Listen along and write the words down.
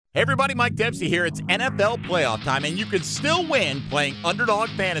Hey everybody, Mike Dempsey here. It's NFL playoff time, and you can still win playing Underdog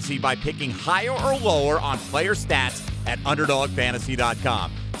Fantasy by picking higher or lower on player stats at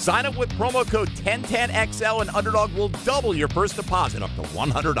UnderdogFantasy.com. Sign up with promo code 1010XL, and Underdog will double your first deposit up to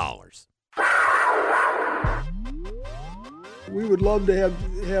 $100. We would love to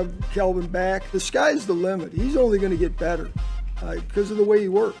have Kelvin back. The sky's the limit. He's only going to get better because of the way he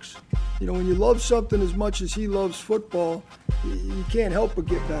works. You know, when you love something as much as he loves football, you can't help but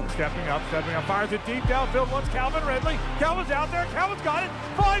get better. Stepping up, fires it deep downfield. Once Calvin Ridley. Calvin's out there. Calvin's got it.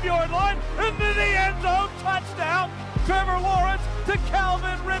 5-yard line into the end zone. Touchdown. Trevor Lawrence to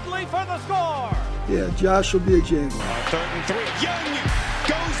Calvin Ridley for the score. Yeah, Josh will be a Jaguar. 3rd and 3. Young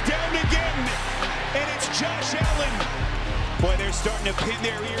goes down again, and it's Josh Allen. Boy, they're starting to pin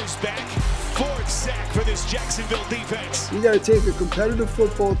their ears back. 4th sack for this Jacksonville defense. You got to take a competitive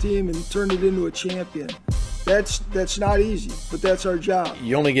football team and turn it into a champion. That's not easy, but that's our job.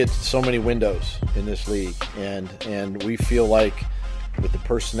 You only get so many windows in this league, and we feel like with the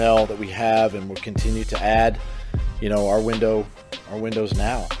personnel that we have and we'll continue to add, you know, our window's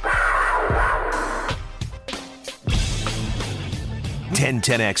now.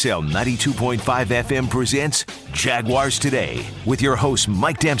 1010XL 92.5 FM presents Jaguars Today with your hosts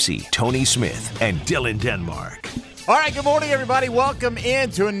Mike Dempsey, Tony Smith, and Dylan Denmark. All right, good morning, everybody. Welcome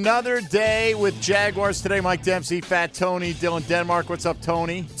into another day with Jaguars Today. Mike Dempsey, Fat Tony, Dylan Denmark. What's up,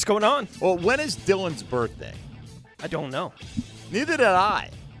 Tony? What's going on? Well, when is Dylan's birthday? I don't know. Neither did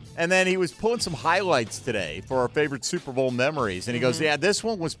I. And then he was pulling some highlights today for our favorite Super Bowl memories. And he goes, yeah, this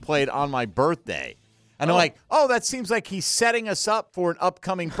one was played on my birthday. And I'm like, oh, that seems like he's setting us up for an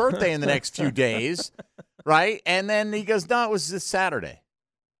upcoming birthday in the next few days, right? And then he goes, no, it was this Saturday.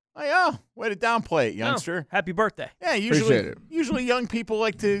 I'm like, oh, way to downplay it, youngster. Oh, happy birthday. Yeah, usually young people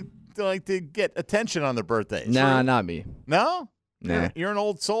like to get attention on their birthdays. Nah, right? not me. No? Nah. You're an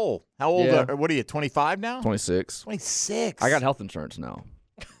old soul. How old what are you, 25 now? 26. 26. I got health insurance now.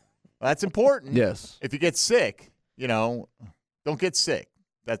 Well, that's important. Yes. If you get sick, don't get sick.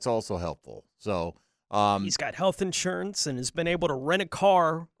 That's also helpful. So he's got health insurance and has been able to rent a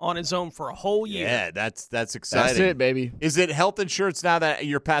car on his own for a whole year. Yeah, that's exciting. That's it, baby. Is it health insurance now that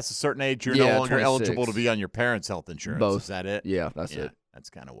you're past a certain age? You're no longer 26. eligible to be on your parents' health insurance. Both. Is that it? Yeah, that's it. That's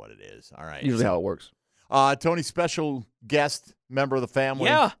kind of what it is. All right. Usually how it works. Tony, special guest member of the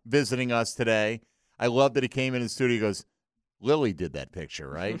family visiting us today. I love that he came in the studio. He goes, Lily did that picture,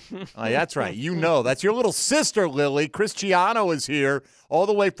 right? That's right. You know, that's your little sister, Lily. Cristiano is here all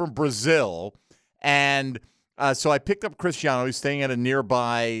the way from Brazil. And so I picked up Cristiano. He's staying at a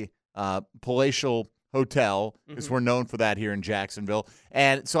nearby palatial hotel because we're known for that here in Jacksonville.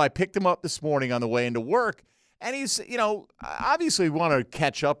 And so I picked him up this morning on the way into work. And he's, obviously want to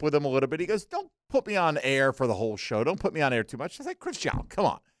catch up with him a little bit. He goes, don't put me on air for the whole show. Don't put me on air too much. I was like, Cristiano, come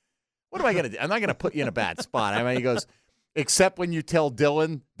on. What am I going to do? I'm not going to put you in a bad spot. I mean, he goes, except when you tell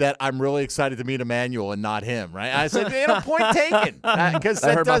Dylan that I'm really excited to meet Emmanuel and not him, right? I said, point taken. Because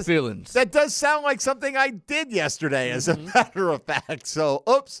that hurt my feelings. That does sound like something I did yesterday, as a matter of fact. So,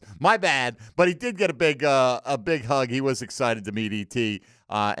 oops, my bad. But he did get a big hug. He was excited to meet E.T.,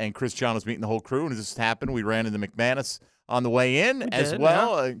 and Cristiano's meeting the whole crew. And it just happened. We ran into McManus on the way in as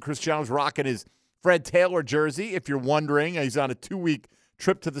well. Yeah. Cristiano's rocking his Fred Taylor jersey, if you're wondering. He's on a 2-week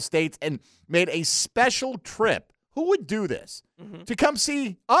trip to the States and made a special trip. Who would do this? To come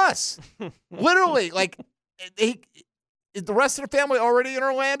see us? Literally, like, is the rest of the family already in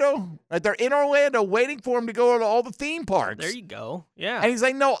Orlando? Like, they're in Orlando waiting for him to go to all the theme parks. There you go. Yeah. And he's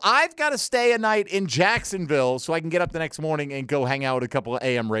like, no, I've got to stay a night in Jacksonville so I can get up the next morning and go hang out with a couple of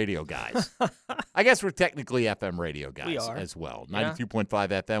AM radio guys. I guess we're technically FM radio guys as well. 92.5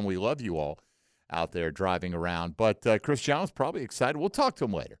 FM. We love you all out there driving around. But Cristiano's probably excited. We'll talk to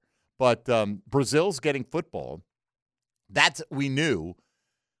him later. But Brazil's getting football. That's we knew.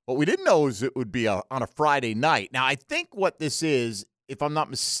 What we didn't know is it would be on a Friday night. Now, I think what this is, if I'm not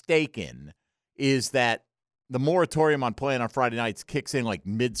mistaken, is that the moratorium on playing on Friday nights kicks in like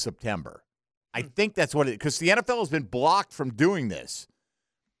mid-September. I think that's what it is, because the NFL has been blocked from doing this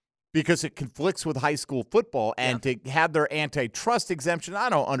because it conflicts with high school football. And to have their antitrust exemption, I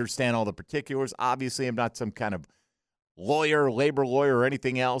don't understand all the particulars. Obviously, I'm not some kind of labor lawyer, or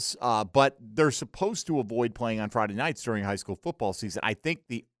anything else, but they're supposed to avoid playing on Friday nights during high school football season. I think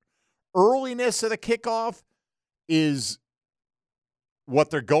the earliness of the kickoff is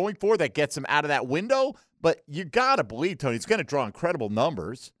what they're going for that gets them out of that window, but you got to believe, Tony, it's going to draw incredible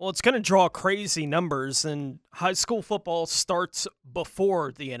numbers. Well, it's going to draw crazy numbers, and high school football starts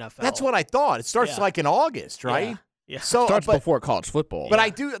before the NFL. That's what I thought. It starts like in August, right? Yeah. So Starts before college football.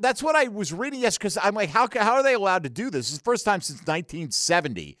 But that's what I was reading yesterday, because I'm like, how are they allowed to do this? This is the first time since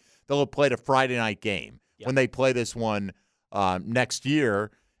 1970 they'll have played a Friday night game when they play this one next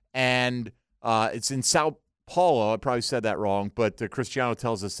year. And it's in Sao Paulo. I probably said that wrong, but Cristiano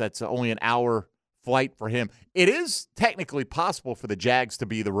tells us that's only an hour flight for him. It is technically possible for the Jags to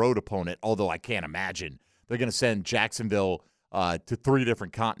be the road opponent, although I can't imagine they're going to send Jacksonville to 3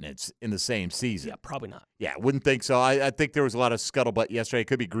 different continents in the same season. Yeah, probably not. Yeah, wouldn't think so. I think there was a lot of scuttlebutt yesterday. It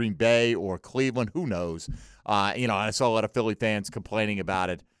could be Green Bay or Cleveland. Who knows? I saw a lot of Philly fans complaining about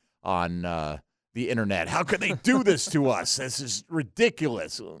it on the internet. How could they do this to us? This is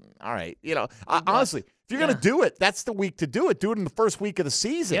ridiculous. All right. Honestly, if you're going to do it, that's the week to do it. Do it in the first week of the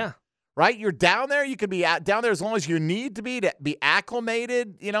season. Yeah. Right? You're down there. You can be down there as long as you need to be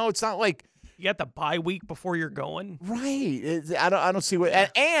acclimated. It's not like you got the bye week before you're going. Right. I don't see what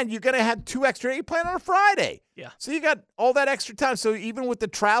and you're going to have 2 extra days. You plan on a Friday. Yeah. So you got all that extra time. So even with the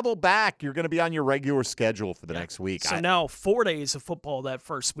travel back, you're going to be on your regular schedule for the next week. So now 4 days of football that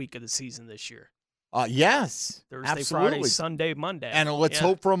first week of the season this year. Yes. Thursday, absolutely. Friday, Sunday, Monday. And let's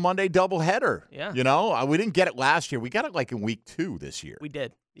hope for a Monday doubleheader. Yeah. We didn't get it last year. We got it like in week 2 this year. We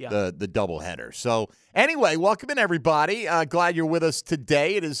did. Yeah. The doubleheader. So anyway, welcome in, everybody. Glad you're with us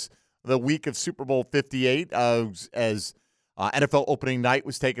today. It is the week of Super Bowl 58 as NFL opening night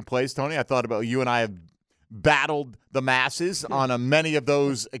was taking place. Tony, I thought about you and I have battled the masses on many of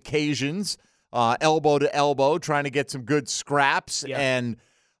those occasions, elbow to elbow, trying to get some good scraps. Yeah. And,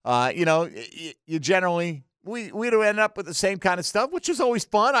 you generally we do end up with the same kind of stuff, which is always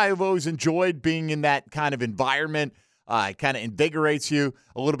fun. I've always enjoyed being in that kind of environment. It kind of invigorates you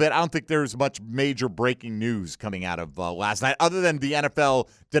a little bit. I don't think there's much major breaking news coming out of last night, other than the NFL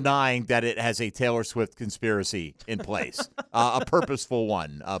denying that it has a Taylor Swift conspiracy in place, a purposeful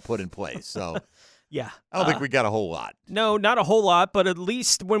one put in place. So, yeah, I don't think we got a whole lot. No, not a whole lot, but at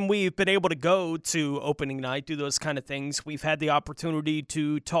least when we've been able to go to opening night, do those kind of things, we've had the opportunity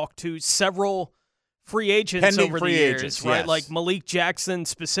to talk to several free agents Pending over free the years, agents, right? yes. Like Malik Jackson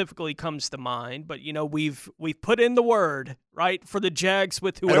specifically comes to mind, but we've put in the word, right, for the Jags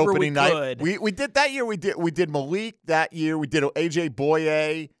with whoever we could. We did that year. We did Malik that year. We did AJ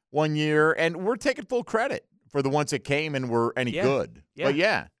Boye one year, and we're taking full credit for the ones that came and were any good.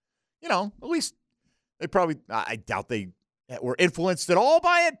 Yeah. But at least they probably. I doubt they were influenced at all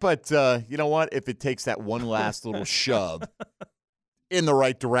by it. But you know what? If it takes that one last little shove in the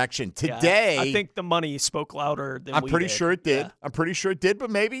right direction today, I think the money spoke louder than I'm pretty did. sure it did. Yeah. I'm pretty sure it did. But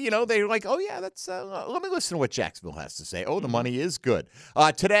maybe they were like, oh yeah, that's. Let me listen to what Jacksonville has to say. Oh, the money is good.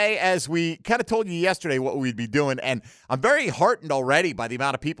 Today, as we kind of told you yesterday, what we'd be doing, and I'm very heartened already by the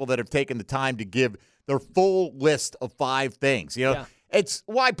amount of people that have taken the time to give their full list of 5 things. It's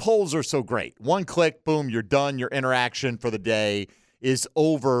why polls are so great. One click, boom, you're done. Your interaction for the day is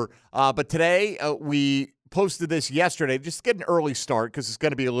over. But today we posted this yesterday just to get an early start because it's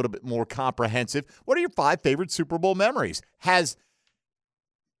going to be a little bit more comprehensive. What are your 5 favorite Super Bowl memories? It's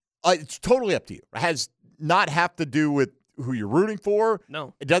totally up to you. It has not have to do with who you're rooting for.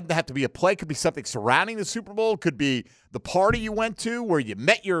 No. It doesn't have to be a play. It could be something surrounding the Super Bowl. It could be the party you went to where you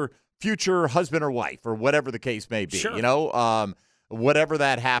met your future husband or wife or whatever the case may be. Sure. Whatever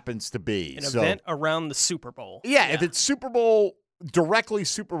that happens to be. An event around the Super Bowl. Yeah, if it's directly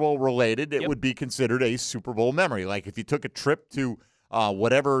Super Bowl related, it would be considered a Super Bowl memory. Like if you took a trip to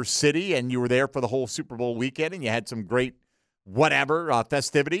whatever city and you were there for the whole Super Bowl weekend and you had some great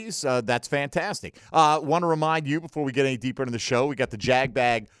festivities, that's fantastic. Want to remind you before we get any deeper into the show, we got the Jag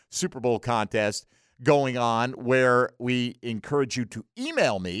Bag Super Bowl contest going on where we encourage you to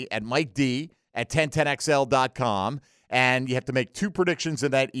email me at MikeD@1010XL.com. And you have to make 2 predictions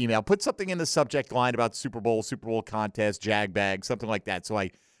in that email. Put something in the subject line about Super Bowl contest, Jag Bag, something like that. So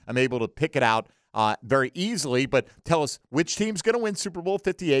I'm able to pick it out very easily. But tell us which team's going to win Super Bowl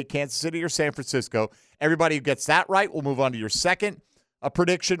 58, Kansas City or San Francisco. Everybody who gets that right will move on to your second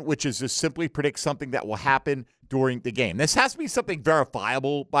prediction, which is just simply predict something that will happen during the game. This has to be something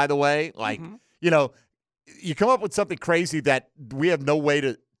verifiable, by the way. Like, you come up with something crazy that we have no way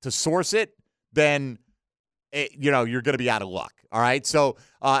to source it, then – you're going to be out of luck, all right? So,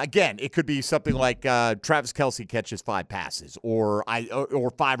 again, it could be something like Travis Kelce catches 5 passes or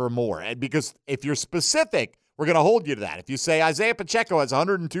 5 or more. And because if you're specific, we're going to hold you to that. If you say Isaiah Pacheco has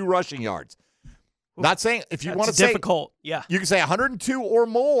 102 rushing yards, not saying if you want to say difficult, yeah. You can say 102 or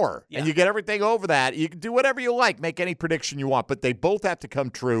more, and you get everything over that. You can do whatever you like, make any prediction you want, but they both have to come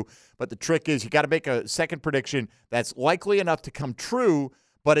true. But the trick is you got to make a second prediction that's likely enough to come true,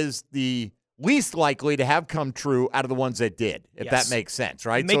 but is the least likely to have come true out of the ones that did, if that makes sense,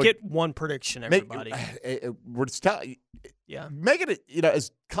 right? Make it one prediction, everybody. We're just telling you. Make it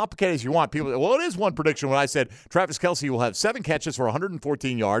as complicated as you want. People, well, it is one prediction when I said Travis Kelce will have 7 catches for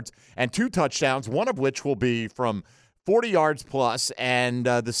 114 yards and 2 touchdowns, one of which will be from 40 yards plus, and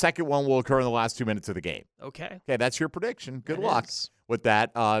the second one will occur in the last 2 minutes of the game. Okay, that's your prediction. Good luck with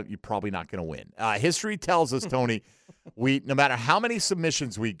that. You're probably not going to win. History tells us, Tony, no matter how many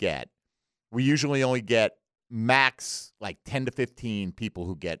submissions we get, we usually only get max like 10 to 15 people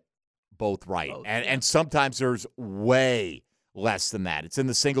who get both right. And sometimes there's way less than that. It's in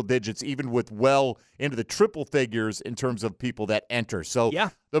the single digits, even with well into the triple figures in terms of people that enter. So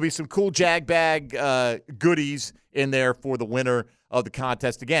there'll be some cool Jag Bag goodies in there for the winner of the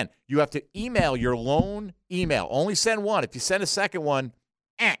contest. Again, you have to email your lone email. Only send one. If you send a second one,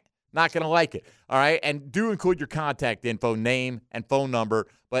 not going to like it. All right? And do include your contact info, name, and phone number,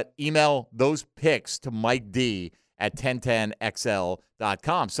 but email those picks to Mike D at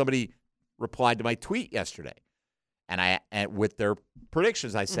 1010XL.com. Somebody replied to my tweet yesterday, and with their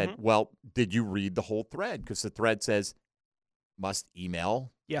predictions, I said, well, did you read the whole thread? Because the thread says, must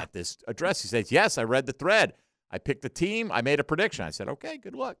email at this address. He says, yes, I read the thread. I picked the team. I made a prediction. I said, okay,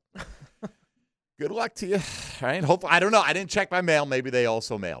 good luck. Good luck to you. All right. Hopefully, I don't know. I didn't check my mail. Maybe they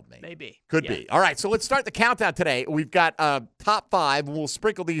also mailed me. Maybe. Could be. All right. So let's start the countdown today. We've got top 5. We'll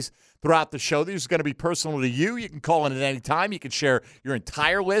sprinkle these throughout the show. These are going to be personal to you. You can call in at any time. You can share your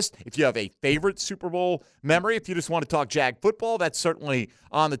entire list. If you have a favorite Super Bowl memory, if you just want to talk Jag football, that's certainly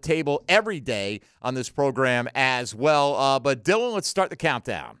on the table every day on this program as well. But Dylan, let's start the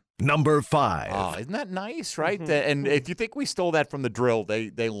countdown. Number 5. Oh, isn't that nice, right? And if you think we stole that from The Drill, they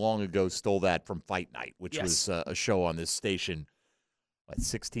long ago stole that from Fight Night, which was a show on this station,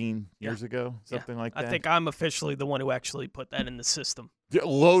 16 years ago, something like that? I think I'm officially the one who actually put that in the system.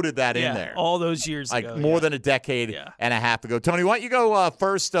 Loaded that in there. All those years ago. More than a decade and a half ago. Tony, why don't you go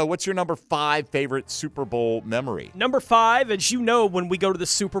first? What's your number 5 favorite Super Bowl memory? Number 5, as you know, when we go to the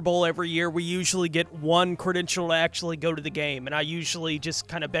Super Bowl every year, we usually get one credential to actually go to the game. And I usually just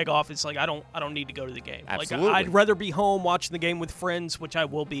kind of beg off. It's like, I don't need to go to the game. Absolutely. Like, I'd rather be home watching the game with friends, which I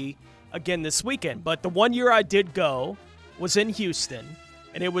will be again this weekend. But the one year I did go was in Houston,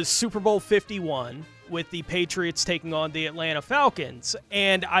 and it was Super Bowl 51. With the Patriots taking on the Atlanta Falcons.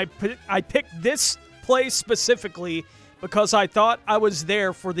 And I picked this play specifically because I thought I was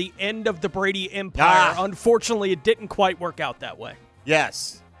there for the end of the Brady empire. Unfortunately, it didn't quite work out that way.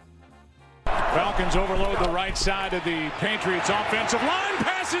 Yes. Falcons overload the right side of the Patriots offensive line.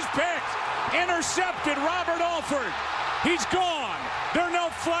 Pass is picked. Intercepted. Robert Alford. He's gone. There are no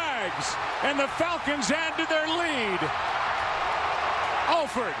flags. And the Falcons add to their lead.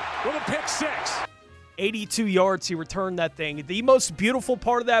 Alford with a pick 6. 82 yards, he returned that thing. The most beautiful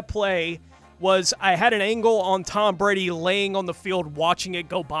part of that play was I had an angle on Tom Brady laying on the field watching it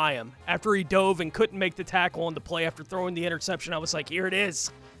go by him. After he dove and couldn't make the tackle on the play after throwing the interception, I was like, here it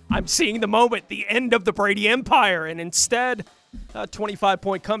is. I'm seeing the moment, the end of the Brady empire. And instead, a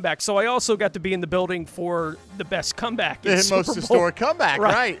 25-point comeback. So I also got to be in the building for the best comeback in the Super most Bowl. historic comeback,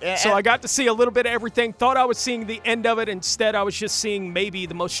 right. So I got to see a little bit of everything. Thought I was seeing the end of it. Instead, I was just seeing maybe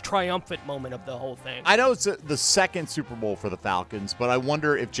the most triumphant moment of the whole thing. I know it's the second Super Bowl for the Falcons, but I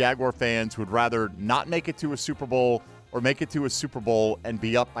wonder if Jaguar fans would rather not make it to a Super Bowl or make it to a Super Bowl and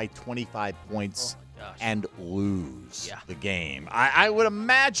be up by 25 points and lose the game. I would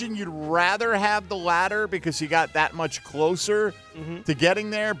imagine you'd rather have the latter because you got that much closer to getting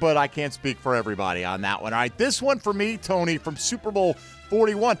there, but I can't speak for everybody on that one. All right, this one for me, Tony, from Super Bowl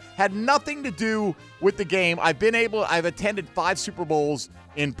 41, had nothing to do with the game. I've attended 5 Super Bowls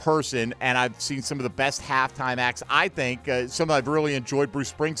in person, and I've seen some of the best halftime acts. I think some I've really enjoyed.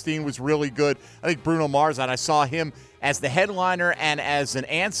 Bruce Springsteen was really good. I think Bruno Mars, and I saw him as the headliner and as an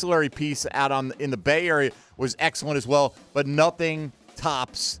ancillary piece out in the Bay Area was excellent as well, but nothing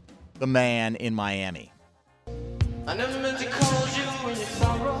tops the man in Miami. I never meant to call you in your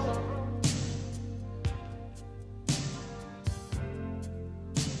sorrow.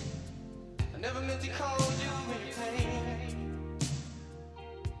 I never meant to call you in your pain.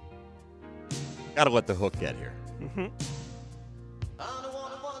 Got to let the hook get here.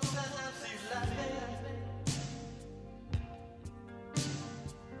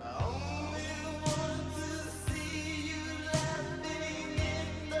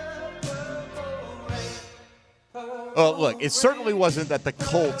 Oh, look, it certainly wasn't that the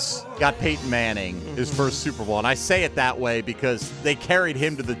Colts got Peyton Manning his first Super Bowl. And I say it that way because they carried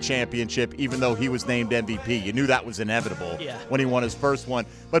him to the championship even though he was named MVP. You knew that was inevitable when he won his first one.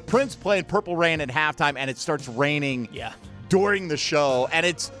 But Prince playing Purple Rain at halftime, and it starts raining during the show. And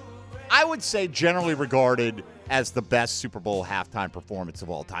I would say generally regarded as the best Super Bowl halftime performance of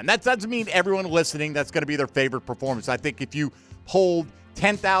all time. That doesn't mean everyone listening, that's going to be their favorite performance. I think if you hold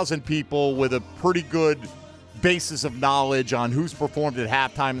 10,000 people with a pretty good basis of knowledge on who's performed at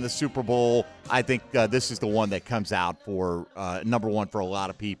halftime in the Super Bowl, I think this is the one that comes out for number one for a lot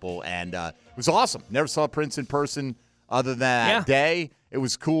of people. And it was awesome. Never saw Prince in person other than that day. It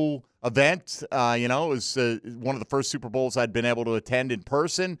was a cool event. It was one of the first Super Bowls I'd been able to attend in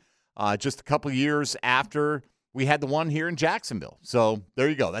person just a couple of years after we had the one here in Jacksonville. So there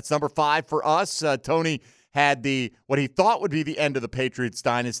you go. That's number 5 for us. Tony had what he thought would be the end of the Patriots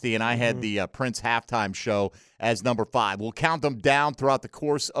dynasty, and I had the Prince halftime show as number 5. We'll count them down throughout the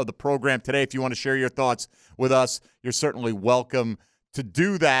course of the program today. If you want to share your thoughts with us, you're certainly welcome to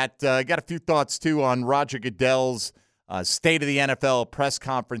do that. Got a few thoughts, too, on Roger Goodell's State of the NFL press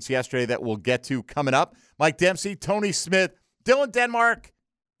conference yesterday that we'll get to coming up. Mike Dempsey, Tony Smith, Dylan Denmark,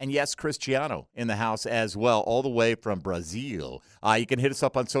 and yes, Cristiano in the house as well, all the way from Brazil. You can hit us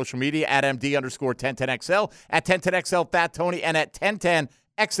up on social media at MD_1010XL, at 1010XL Fat Tony, and at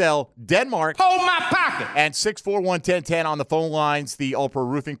 1010XL Denmark. Hold my pocket. And 641-1010 on the phone lines, the All-Pro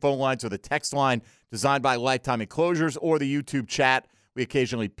Roofing phone lines, or the text line designed by Lifetime Enclosures, or the YouTube chat. We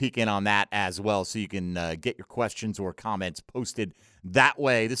occasionally peek in on that as well, so you can get your questions or comments posted that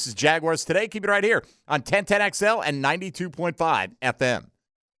way. This is Jaguars Today. Keep it right here on 1010XL and 92.5 FM.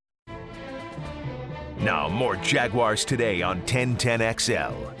 Now more Jaguars Today on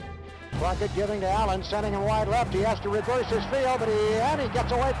 1010XL. Crockett giving to Allen, sending him wide left. He has to reverse his field, but he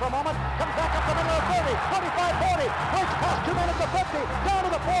gets away for a moment. Comes back up the middle of 30, 25, 40. Breaks past 2 men at the 50, down to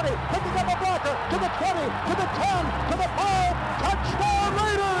the 40. Picking up a blocker to the 20, to the 10, to the 5. Touchdown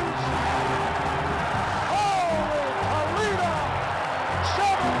Raiders! Holy Toledo!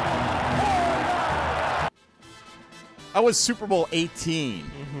 7-4. That was Super Bowl 18,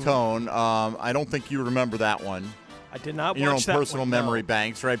 Tone. I don't think you remember that one. I did not watch your own that personal one, memory no.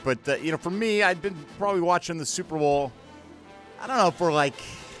 banks, right? But, for me, I'd been probably watching the Super Bowl, I don't know, for like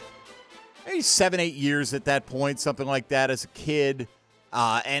maybe 7-8 years at that point, something like that as a kid.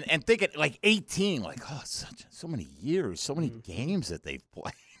 And thinking like 18, like, oh, so many years, so many games that they've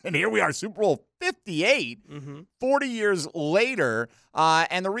played. And here we are, Super Bowl 58, 40 years later.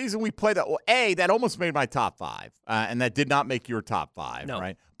 And the reason we play that, well, that almost made my top 5. And that did not make your top 5,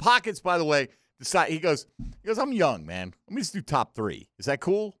 right? Pockets, by the way, he goes, I'm young, man. Let me just do top 3. Is that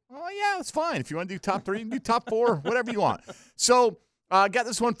cool? Oh, yeah, that's fine. If you want to do top 3, you can do top 4, whatever you want. So I got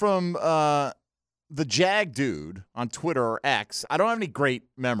this one from the Jag Dude on Twitter or X. I don't have any great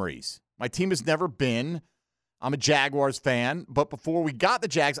memories. My team has never been. I'm a Jaguars fan, but before we got the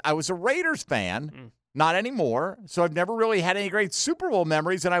Jags, I was a Raiders fan. Not anymore. So I've never really had any great Super Bowl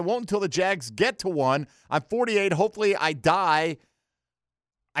memories, and I won't until the Jags get to one. I'm 48. Hopefully I die.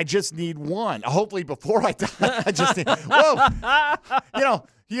 I just need one. Hopefully before I die, I just need whoa.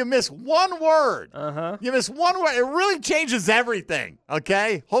 You miss one word. You miss one word. It really changes everything,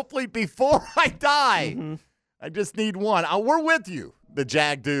 okay? Hopefully before I die, I just need one. We're with you, the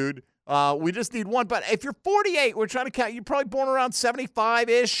Jag Dude. We just need one. But if you're 48, we're trying to count. You're probably born around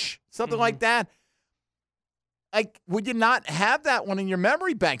 75-ish, something like that. Like, would you not have that one in your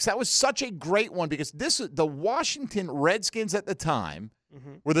memory banks? That was such a great one because the Washington Redskins at the time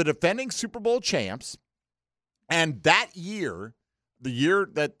were the defending Super Bowl champs. And that year, the year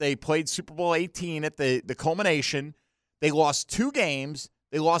that they played Super Bowl 18 at the culmination, they lost 2 games.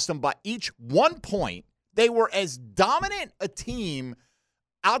 They lost them by each 1 point. They were as dominant a team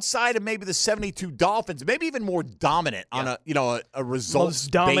outside of maybe the 72 Dolphins, maybe even more dominant on a results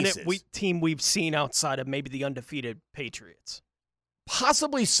most dominant basis. Team we've seen outside of maybe the undefeated Patriots.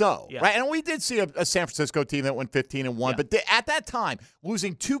 Possibly so, right? And we did see a San Francisco team that went 15-1, but at that time,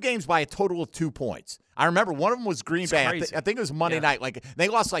 losing 2 games by a total of 2 points. I remember one of them was Green Bay. I think it was Monday night. Like they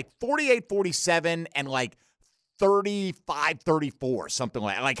lost like 48-47 and like 35-34, something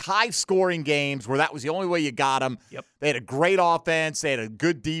like high-scoring games where that was the only way you got them. They had a great offense. They had a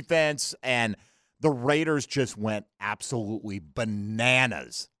good defense, and the Raiders just went absolutely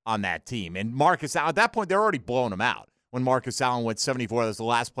bananas on that team. And Marcus Allen, at that point, they're already blowing them out. When Marcus Allen went 74, that was the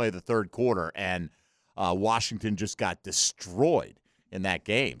last play of the third quarter, and Washington just got destroyed in that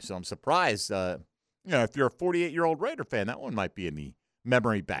game. So I'm surprised, if you're a 48-year-old Raider fan, that one might be in the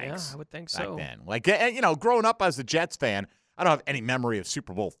memory banks. Yeah, I would think back so. then. Like, growing up as a Jets fan, I don't have any memory of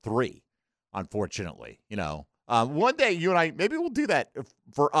Super Bowl III, unfortunately. One day, you and I, maybe we'll do that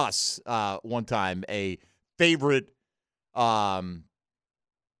for us one time, a favorite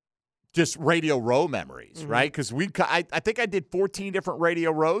just Radio Row memories, right? Because I think I did 14 different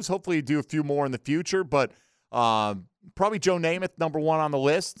Radio Rows. Hopefully do a few more in the future. But Probably Joe Namath, number one on the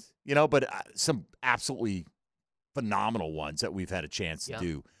list, but some absolutely phenomenal ones that we've had a chance to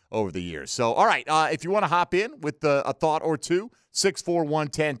do over the years. So, all right, if you want to hop in with a thought or two,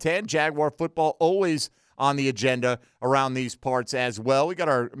 641-1010. Jaguar football always on the agenda around these parts as well. We got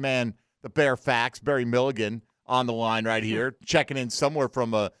our man, the Bear Facts, Barry Milligan, on the line right here, checking in somewhere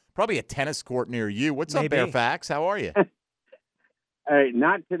from probably a tennis court near you. What's up, Bear Facts? How are you?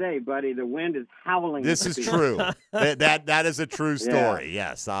 Not today, buddy. The wind is howling. This is true. That is a true story. Yeah.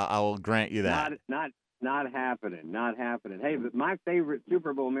 Yes, I will grant you that. Not happening. Not happening. Hey, but my favorite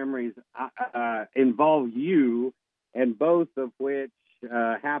Super Bowl memories involve you, and both of which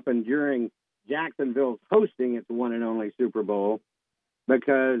happened during Jacksonville's hosting its one and only Super Bowl,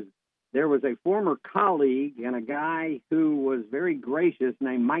 because there was a former colleague and a guy who was very gracious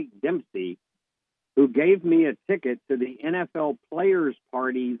named Mike Dempsey, who gave me a ticket to the NFL Players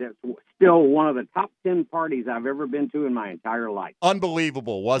Party that's still one of the top 10 parties I've ever been to in my entire life.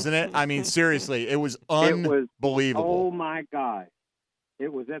 Unbelievable, wasn't it? I mean, seriously, it was unbelievable. Oh, my God.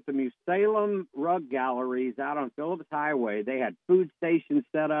 It was at the Musalem Rug Galleries out on Phillips Highway. They had food stations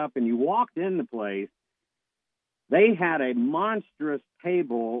set up, and you walked in the place. They had a monstrous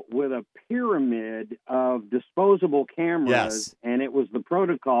table with a pyramid of disposable cameras, and it was the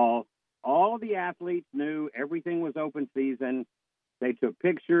protocol. All of the athletes knew everything was open season. They took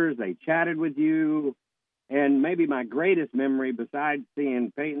pictures. They chatted with you. And maybe my greatest memory, besides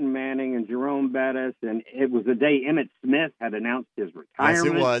seeing Peyton Manning and Jerome Bettis, and it was the day Emmitt Smith had announced his retirement.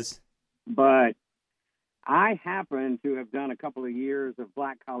 Yes, it was. But I happened to have done a couple of years of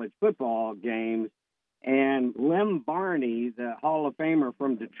black college football games, and Lem Barney, the Hall of Famer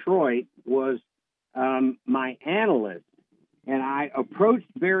from Detroit, was my analyst. And I approached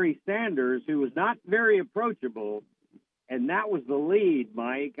Barry Sanders, who was not very approachable, and that was the lead,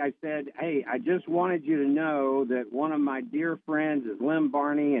 Mike. I said, hey, I just wanted you to know that one of my dear friends is Lem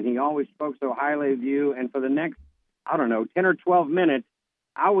Barney, and he always spoke so highly of you. And for the next, 10 or 12 minutes,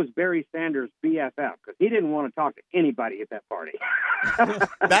 I was Barry Sanders' BFF, because he didn't want to talk to anybody at that party.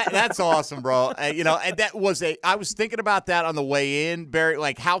 That's awesome, bro. And that was I was thinking about that on the way in, Barry,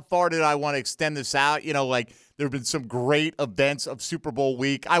 like how far did I want to extend this out? There have been some great events of Super Bowl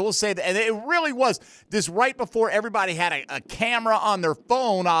week. I will say that, and it really was this right before everybody had a camera on their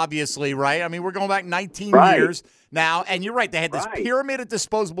phone, obviously, right? I mean, we're going back 19 years now, and you're right. They had this pyramid of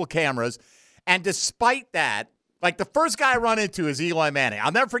disposable cameras, and despite that, like the first guy I run into is Eli Manning.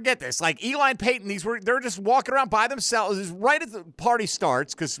 I'll never forget this. Like Eli and Peyton, they're just walking around by themselves. This is right as the party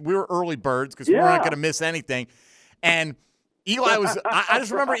starts, because we were early birds, because we weren't going to miss anything, and Eli was – I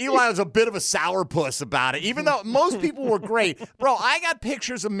just remember Eli was a bit of a sourpuss about it, even though most people were great. Bro, I got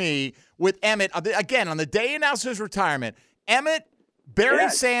pictures of me with Emmitt, again, on the day he announced his retirement. Emmitt,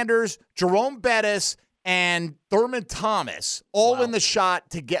 Barry Sanders, Jerome Bettis, and Thurman Thomas all in the shot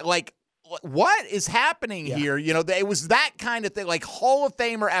to get – like, what is happening here? It was that kind of thing, like Hall of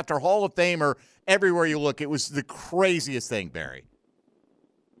Famer after Hall of Famer everywhere you look. It was the craziest thing, Barry.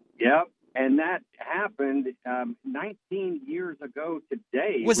 Yep. And that happened 19 years ago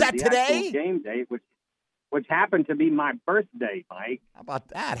today. Was that today? Game day, which happened to be my birthday, Mike. How about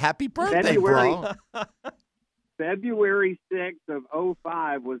that? Happy birthday, bro. February 6th of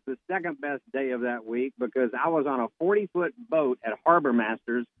 2005 was the second best day of that week, because I was on a 40-foot boat at Harbor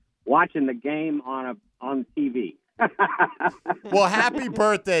Masters watching the game on TV. Well, happy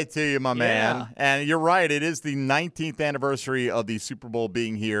birthday to you, my man. And you're right. It is the 19th anniversary of the Super Bowl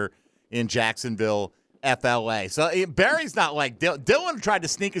being here in Jacksonville, FLA. So Barry's not like Dylan tried to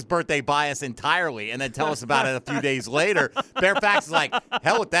sneak his birthday by us entirely and then tell us about it a few days later. Bear Facts is like,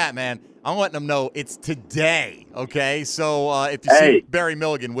 hell with that, man. I'm letting them know it's today, okay? So if you see Barry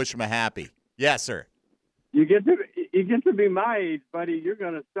Milligan, wish him a happy. Yes, sir. You get to be my age, buddy. You're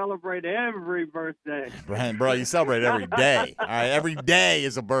going to celebrate every birthday. Bro, you celebrate every day. All right, every day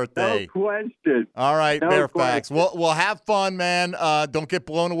is a birthday. No question. All right, Bear Facts. We'll have fun, man. Don't get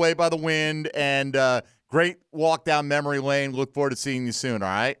blown away by the wind. And great walk down memory lane. Look forward to seeing you soon, all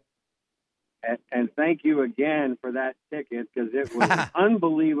right? And thank you again for that ticket, because it was an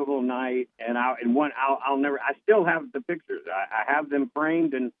unbelievable night. And I'll never. I still have the pictures. I have them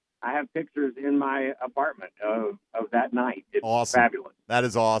framed, and I have pictures in my apartment of that night. It's awesome. Fabulous. That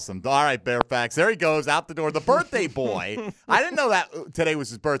is awesome. All right, Bear Facts. There he goes, out the door. The birthday boy. I didn't know that today was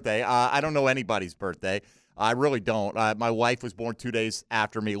his birthday. I don't know anybody's birthday. I really don't. My wife was born 2 days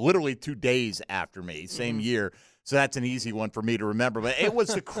after me, literally 2 days after me, same year. So that's an easy one for me to remember. But it was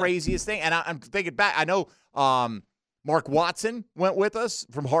the craziest thing. And I'm thinking back. I know Mark Watson went with us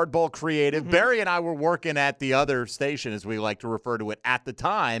from Hardball Creative. Barry and I were working at the other station, as we like to refer to it, at the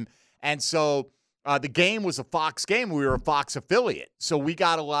time. And so the game was a Fox game. We were a Fox affiliate. So we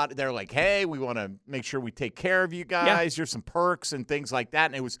got a lot. They're like, hey, we want to make sure we take care of you guys. Here's some perks and things like that.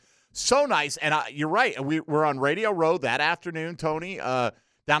 And it was so nice. And you're right. We were on Radio Row that afternoon, Tony, down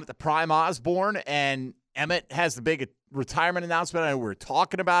at the Prime Osborne. And Emmett has the big retirement announcement. And we were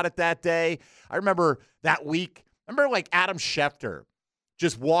talking about it that day. I remember that week. I remember like Adam Schefter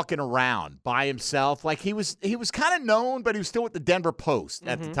just walking around by himself. Like he was kind of known, but he was still with the Denver Post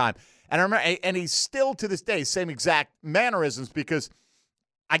at the time. And I remember, and he's still to this day, same exact mannerisms, because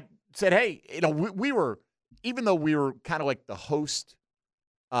I said, hey, we were, even though we were kind of like the host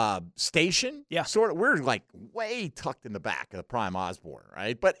station, sort of, we're like way tucked in the back of the Prime Osborne,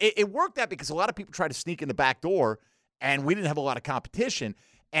 right? But it worked out because a lot of people tried to sneak in the back door, and we didn't have a lot of competition.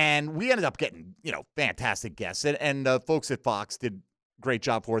 And we ended up getting, fantastic guests. And folks at Fox did a great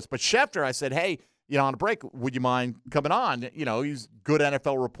job for us. But Schefter, I said, hey, on a break, would you mind coming on? He's a good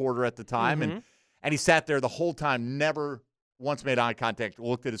NFL reporter at the time. And he sat there the whole time, never once made eye contact,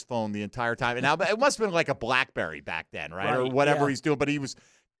 looked at his phone the entire time. And now it must have been like a BlackBerry back then, right? Or whatever he's doing. But he was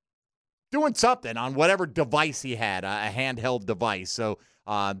doing something on whatever device he had, a handheld device. So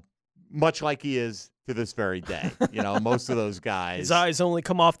much like he is to this very day. Most of those guys. His eyes only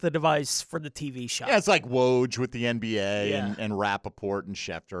come off the device for the TV shot. Yeah, it's like Woj with the NBA and Rappaport and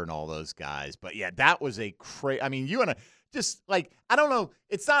Schefter and all those guys. But, that was a crazy – I mean, you want to just like – I don't know.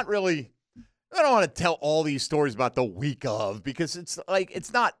 It's not really – I don't want to tell all these stories about the week of, because it's like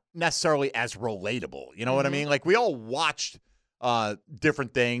it's not necessarily as relatable. You know what I mean? Like we all watched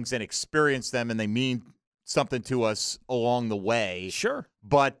different things and experienced them, and they mean – something to us along the way. Sure.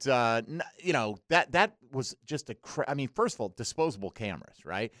 But, that was just first of all, disposable cameras,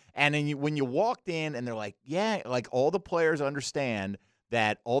 right? And then when you walked in and they're like, like all the players understand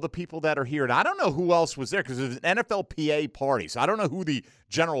that all the people that are here, and I don't know who else was there because it was an NFLPA party, so I don't know who the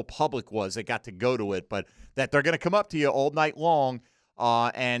general public was that got to go to it, but that they're going to come up to you all night long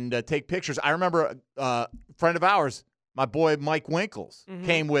and take pictures. I remember a friend of ours, my boy Mike Winkles,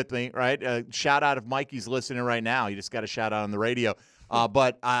 came with me, right? Shout out if Mikey's listening right now. He just got a shout out on the radio.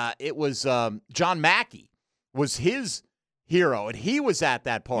 But it was John Mackey was his hero, and he was at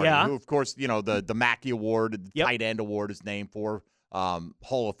that party. Yeah. Who, of course, the Mackey Award, the tight end award is named for,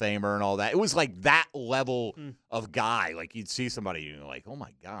 Hall of Famer and all that. It was like that level of guy. Like you'd see somebody, and you're like, oh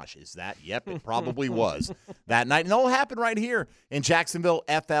my gosh, is that? Yep, it probably was that night. And it all happened right here in Jacksonville,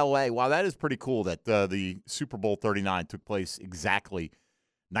 FLA. Wow, that is pretty cool that the Super Bowl 39 took place exactly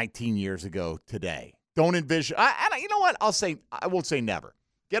 19 years ago today. Don't envision. You know what? I won't say never.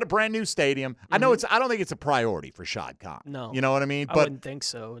 Get a brand new stadium. I know I don't think it's a priority for Shad Khan. No. You know what I mean? I wouldn't think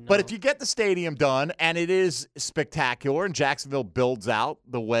so. No. But if you get the stadium done and it is spectacular and Jacksonville builds out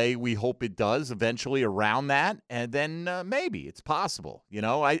the way we hope it does eventually around that, and then maybe it's possible.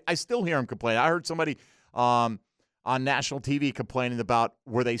 I still hear him complain. I heard somebody on national TV complaining about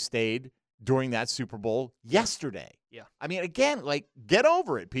where they stayed during that Super Bowl yesterday. Yeah. I mean, again, like, get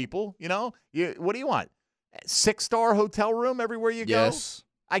over it, people. What do you want? 6-star hotel room everywhere you go? Yes.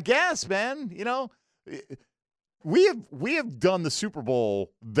 I guess, man, we have done the Super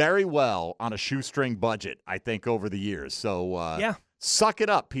Bowl very well on a shoestring budget, I think, over the years. So suck it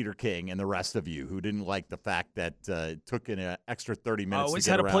up, Peter King and the rest of you who didn't like the fact that it took an extra 30 minutes always to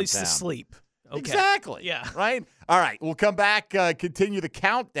get had a around place town. to sleep. Okay. Exactly. Yeah. Right? All right. We'll come back, continue the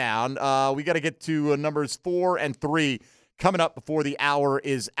countdown. We got to get to numbers 4 and 3 coming up before the hour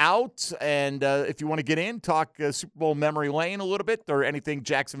is out. And if you want to get in, talk Super Bowl memory lane a little bit or anything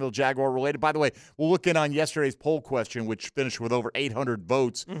Jacksonville Jaguar related. By the way, we'll look in on yesterday's poll question, which finished with over 800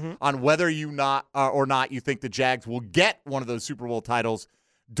 votes on whether or not you think the Jags will get one of those Super Bowl titles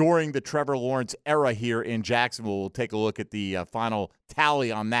during the Trevor Lawrence era here in Jacksonville. We'll take a look at the final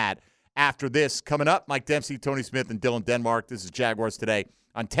tally on that after this. Coming up, Mike Dempsey, Tony Smith, and Dylan Denmark. This is Jaguars Today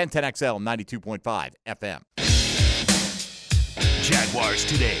on 1010XL 92.5 FM. Jaguars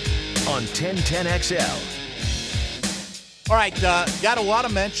Today on 1010XL. All right, got a lot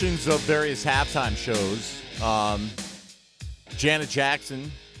of mentions of various halftime shows. Janet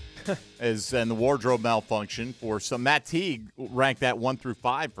Jackson and the wardrobe malfunction for some. Matt Teague ranked that 1 through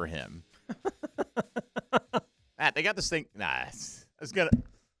 5 for him. Matt, they got this thing. Nah, I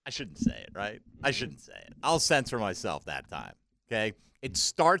shouldn't say it, right? I shouldn't say it. I'll censor myself that time. Okay, it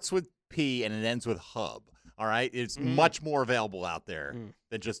starts with P and it ends with hub. All right? It's much more available out there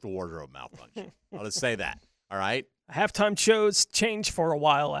than just the wardrobe malfunction. I'll just say that. All right? Halftime shows changed for a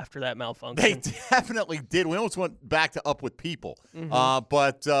while after that malfunction. They definitely did. We almost went back to Up With People.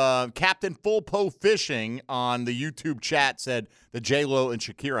 But Captain Full Po Fishing on the YouTube chat said the J-Lo and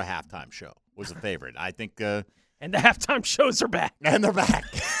Shakira halftime show was a favorite. I think. And the halftime shows are back. And they're back.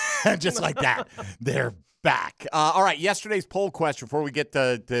 Just like that. They're back. All right, yesterday's poll question, before we get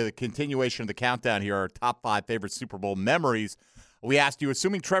to the continuation of the countdown here, our top 5 favorite Super Bowl memories. We asked you,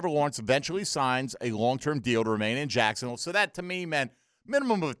 assuming Trevor Lawrence eventually signs a long-term deal to remain in Jacksonville, so that to me meant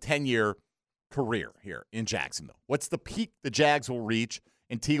minimum of a 10-year career here in Jacksonville. What's the peak the Jags will reach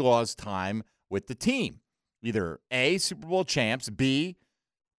in T-Law's time with the team? Either A, Super Bowl champs, B,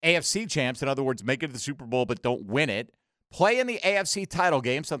 AFC champs, in other words, make it to the Super Bowl but don't win it, play in the AFC title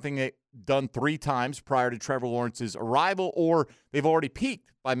game, something they've done 3 times prior to Trevor Lawrence's arrival, or they've already peaked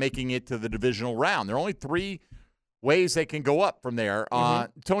by making it to the divisional round. There are only 3 ways they can go up from there.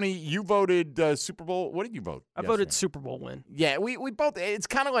 Tony, you voted Super Bowl. What did you vote? I voted Super Bowl win. Yeah, we both. It's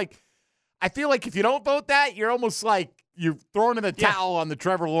kind of like, I feel like if you don't vote that, you're almost like you're throwing in the towel on the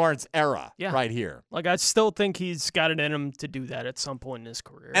Trevor Lawrence era right here. Like, I still think he's got it in him to do that at some point in his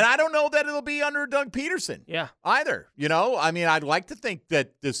career. And I don't know that it'll be under Doug Peterson either. You know, I mean, I'd like to think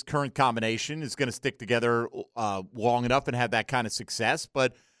that this current combination is going to stick together long enough and have that kind of success,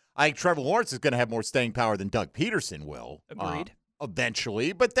 but I think Trevor Lawrence is going to have more staying power than Doug Peterson will. Agreed.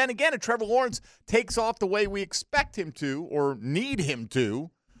 Eventually. But then again, if Trevor Lawrence takes off the way we expect him to or need him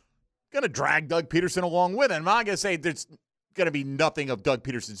to, going to drag Doug Peterson along with him. I'm not going to say there's going to be nothing of Doug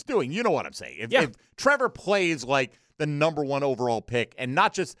Peterson's doing. You know what I'm saying. If Trevor plays like the number 1 overall pick, and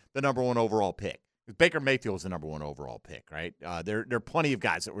not just the number 1 overall pick, because Baker Mayfield was the number 1 overall pick, right? There are plenty of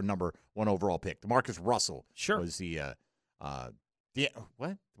guys that were number 1 overall pick. DeMarcus Russell was the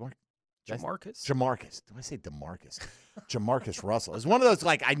what? Jamarcus? Jamarcus. Do I say DeMarcus? Jamarcus Russell. It's one of those,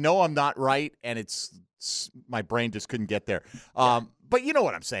 like, I know I'm not right, and it's my brain just couldn't get there. But you know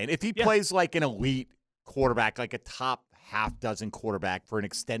what I'm saying. If he plays like an elite quarterback, like a top half-dozen quarterback for an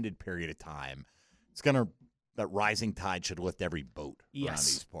extended period of time, that rising tide should lift every boat around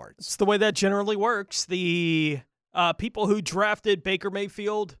these parts. It's the way that generally works. The people who drafted Baker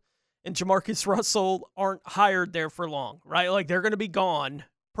Mayfield and Jamarcus Russell aren't hired there for long, right? Like, they're going to be gone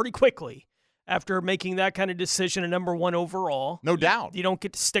pretty quickly after making that kind of decision at number 1 overall. No doubt. You don't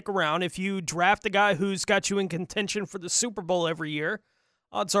get to stick around. If you draft a guy who's got you in contention for the Super Bowl every year,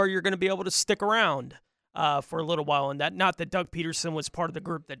 odds are you're going to be able to stick around for a little while. And that, not that Doug Peterson was part of the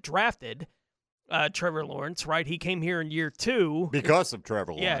group that drafted Trevor Lawrence, right? He came here in year 2. Because of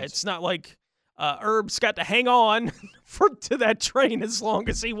Trevor Lawrence. Yeah, it's not like Herb's got to hang on to that train as long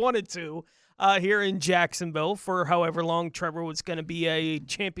as he wanted to here in Jacksonville for however long Trevor was going to be a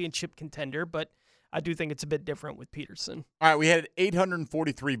championship contender. But I do think it's a bit different with Peterson. All right, we had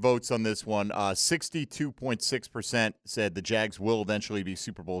 843 votes on this one. 62.6% said the Jags will eventually be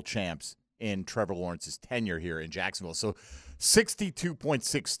Super Bowl champs in Trevor Lawrence's tenure here in Jacksonville. So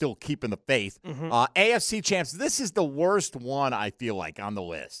 62.6 still keeping the faith. AFC champs, this is the worst one, I feel like, on the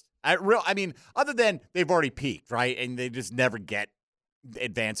list. I mean, other than they've already peaked, right? And they just never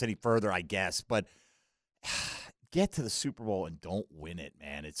advance any further, I guess. But get to the Super Bowl and don't win it,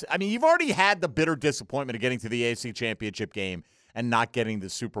 man. You've already had the bitter disappointment of getting to the AFC Championship game and not getting the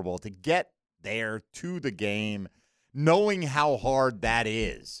Super Bowl. To get there to the game, knowing how hard that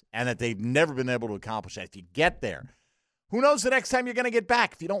is and that they've never been able to accomplish that. If you get there, who knows the next time you're going to get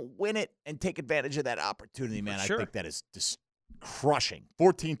back if you don't win it and take advantage of that opportunity, man. Sure. I think that is just crushing.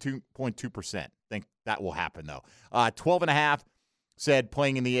 14.2% think that will happen, though. 12.5% said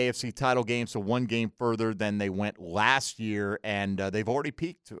playing in the AFC title game, so 1 game further than they went last year, and they've already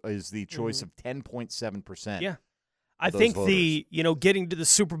peaked is the choice of 10.7%. Yeah. I think voters. Getting to the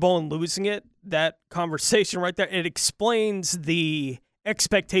Super Bowl and losing it, that conversation right there, it explains the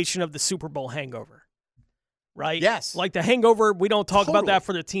expectation of the Super Bowl hangover, right? Yes. Like the hangover, we don't talk about that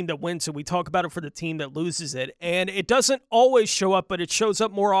for the team that wins it. We talk about it for the team that loses it. And it doesn't always show up, but it shows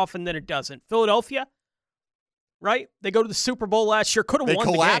up more often than it doesn't. Philadelphia, right? They go to the Super Bowl last year, could have won the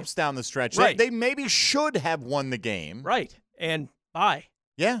game. They collapsed down the stretch. Right. They maybe should have won the game. Right. And bye.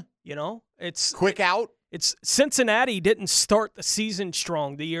 Yeah. It's quick out. It's Cincinnati didn't start the season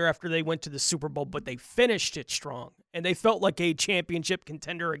strong the year after they went to the Super Bowl, but they finished it strong. And they felt like a championship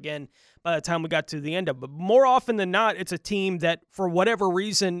contender again by the time we got to the end of it. But more often than not, it's a team that, for whatever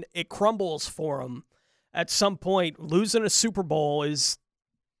reason, it crumbles for them. At some point, losing a Super Bowl is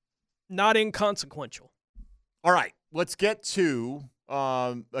not inconsequential. All right, let's get to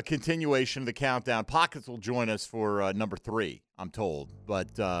a continuation of the countdown. Pockets will join us for number 3, I'm told.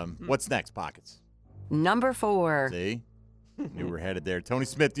 But what's next, Pockets? Number 4. See? Knew we were headed there. Tony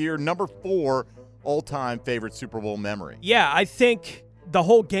Smith, your number 4 all-time favorite Super Bowl memory. Yeah, I think the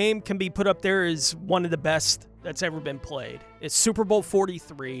whole game can be put up there as one of the best that's ever been played. It's Super Bowl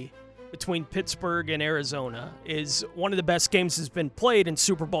 43 between Pittsburgh and Arizona is one of the best games that's been played in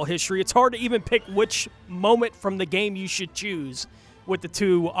Super Bowl history. It's hard to even pick which moment from the game you should choose with the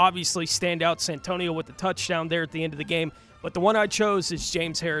two obviously standouts, Santonio with the touchdown there at the end of the game. But the one I chose is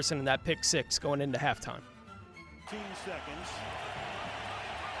James Harrison and that pick six going into halftime. 15 seconds.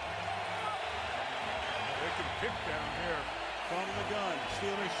 They can pick down here from the gun.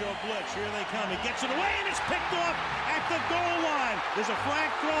 Steelers show blitz. Here they come. He gets it away, and it's picked off at the goal line. There's a flag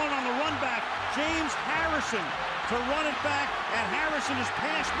thrown on the run back. James Harrison to run it back, and Harrison is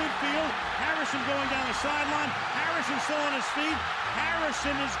past midfield. Harrison going down the sideline. Harrison still on his feet.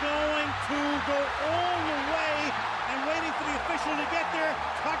 Harrison is going to go all the way and waiting for the official to get there.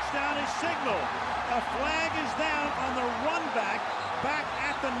 Touchdown is signaled. A flag is down on the run back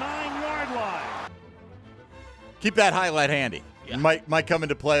at the 9-yard line. Keep that highlight handy. Yeah. Might come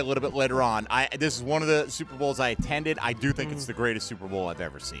into play a little bit later on. This is one of the Super Bowls I attended. I do think it's the greatest Super Bowl I've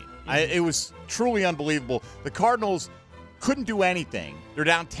ever seen. It was truly unbelievable. The Cardinals couldn't do anything. They're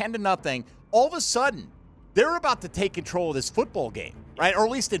down 10-0. All of a sudden, they're about to take control of this football game, right? Or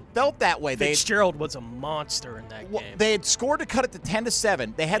at least it felt that way. Fitzgerald was a monster in that game. They had scored to cut it to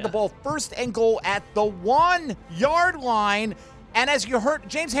 10-7. They had the ball first and goal at the 1-yard line. And as you heard,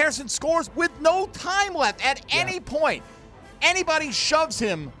 James Harrison scores with no time left at any point. Anybody shoves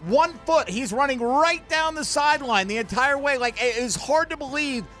him 1 foot, he's running right down the sideline the entire way. Like, it is hard to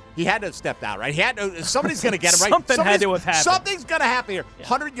believe he had to have stepped out, right? He had to, somebody's going to get him, right? Something had to have happened. Something's going to happen here.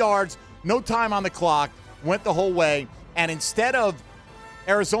 100 yards, no time on the clock, went the whole way. And instead of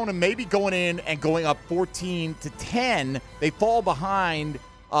Arizona maybe going in and going up 14-10, they fall behind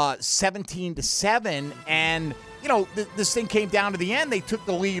 17-7. And, you know, this thing came down to the end. They took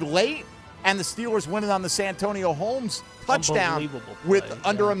the lead late, and the Steelers winning on the Santonio Holmes touchdown with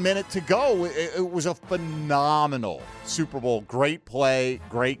under a minute to go. It was a phenomenal Super Bowl. Great play,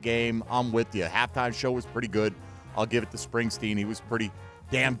 great game. I'm with you. Halftime show was pretty good. I'll give it to Springsteen. He was pretty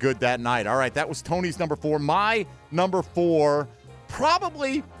damn good that night. All right, that was Tony's number 4. My number 4,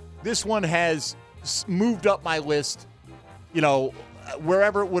 probably this one has moved up my list, you know,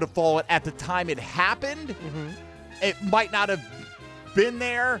 wherever it would have fallen at the time it happened. It might not have been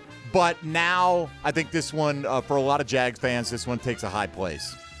there, but now I think this one, for a lot of Jags fans, this one takes a high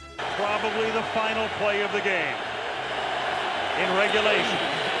place. Probably the final play of the game in regulation.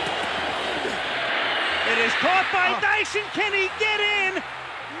 It is caught by Dyson. Can he get in?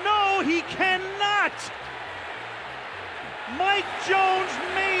 No, he cannot. Mike Jones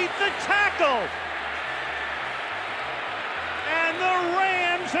made the tackle. And the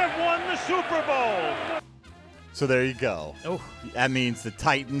Rams have won the Super Bowl. So there you go. Oh. That means the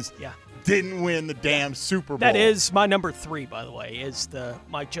Titans didn't win the damn Super Bowl. That is my number 3, by the way, is the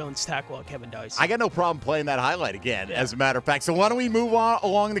Mike Jones tackle on Kevin Dyson. I got no problem playing that highlight again, as a matter of fact. So why don't we move on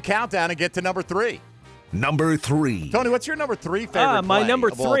along the countdown and get to number 3? Number 3. Tony, what's your number 3 favorite my play number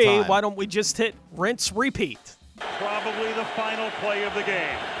of all 3, time? why don't we just hit rinse, repeat? Probably the final play of the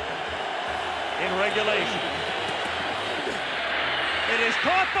game in regulation. It is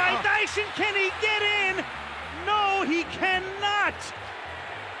caught by Dyson. Can he get in? No, he cannot.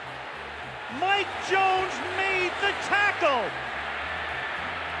 Mike Jones made the tackle.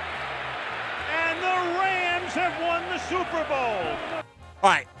 And the Rams have won the Super Bowl. All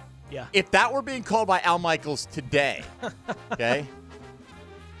right. Yeah. If that were being called by Al Michaels today, okay,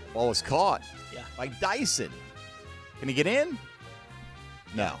 ball was caught by Dyson. Can he get in?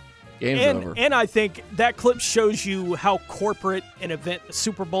 No. Game's over. And I think that clip shows you how corporate an event the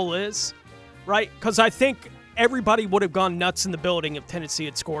Super Bowl is, right? Because I think everybody would have gone nuts in the building if Tennessee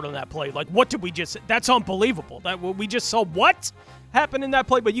had scored on that play. Like, what did we just – that's unbelievable. That we just saw what happened in that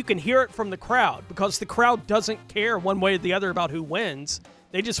play, but you can hear it from the crowd because the crowd doesn't care one way or the other about who wins.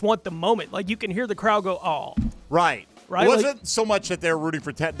 They just want the moment. Like, you can hear the crowd go, oh. Right. Right? It wasn't so much that they're rooting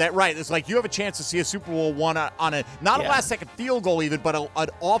for that. Right. It's like you have a chance to see a Super Bowl won on a not a last-second field goal even, but an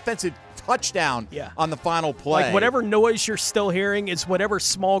offensive touchdown on the final play. Like, whatever noise you're still hearing is whatever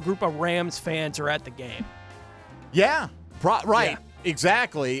small group of Rams fans are at the game. Yeah. Right. Yeah.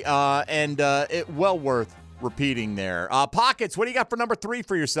 Exactly. And it well worth repeating there. Pockets, what do you got for number 3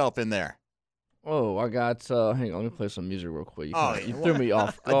 for yourself in there? Oh, I got, hang on, let me play some music real quick. You threw me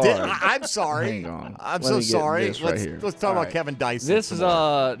off guard. I'm sorry. Hang on. I'm so sorry. Let's talk about Kevin Dyson. This is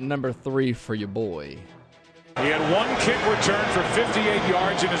number 3 for your boy. He had 1 kick return for 58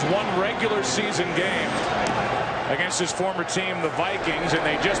 yards in his 1 regular season game against his former team, the Vikings, and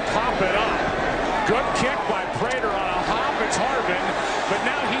they just pop it up. Good kick by Prater on a hop. It's Harbin, but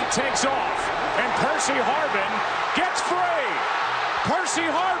now he takes off, and Percy Harbin gets free. Percy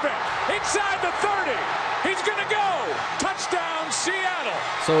Harbin inside the 30. He's going to go. Touchdown, Seattle.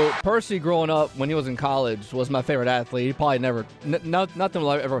 So Percy, growing up when he was in college, was my favorite athlete. He probably never, nothing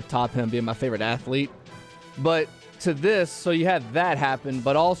will ever top him being my favorite athlete. But to this, so you had that happen,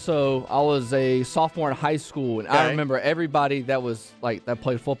 but also I was a sophomore in high school, and I remember everybody that was like that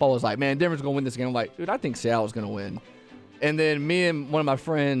played football was like, man, Denver's going to win this game. I'm like, dude, I think Seattle's going to win. And then me and one of my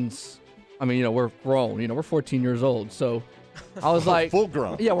friends, I mean, we're grown. We're 14 years old. So I was like. Full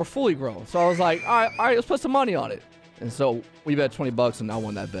grown. Yeah, we're fully grown. So I was like, all right, let's put some money on it. And so we bet $20 and I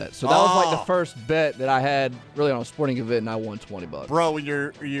won that bet. So that was like the first bet that I had really on a sporting event, and I won $20. Bro, when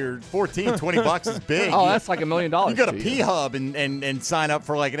you're 14, $20 is big. Oh, that's like $1 million. You go to P-Hub and sign up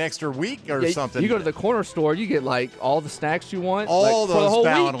for like an extra week or something. You go to the corner store, you get like all the snacks you want. All like, those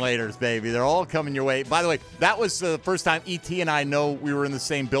Ballinators, baby. They're all coming your way. By the way, that was the first time E.T. and I know we were in the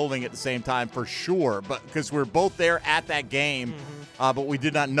same building at the same time for sure, but because we were both there at that game. But we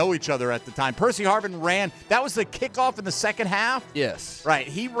did not know each other at the time. Percy Harvin ran. That was the kickoff in the second half? Yes. Right.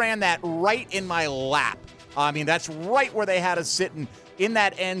 He ran that right in my lap. I mean, that's right where they had us sitting in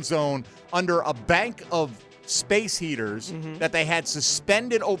that end zone under a bank of space heaters that they had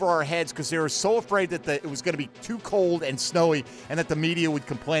suspended over our heads because they were so afraid that it was going to be too cold and snowy and that the media would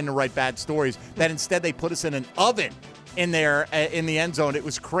complain and write bad stories, that instead they put us in an oven in there in the end zone. It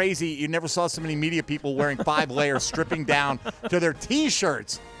was crazy. You never saw so many media people wearing 5 layers, stripping down to their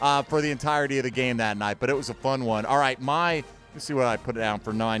T-shirts for the entirety of the game that night. But it was a fun one. All right, let's see what I put down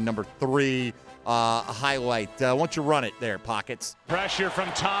for 9. Number 3 highlight. Why don't you run it there, Pockets? Pressure from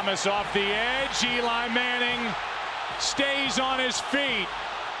Thomas off the edge. Eli Manning stays on his feet,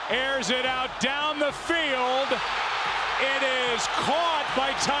 airs it out down the field. It is caught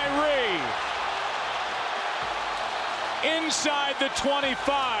by Tyree. Inside the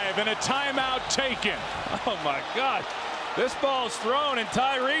 25 and a timeout taken. Oh, my God. This ball's thrown, and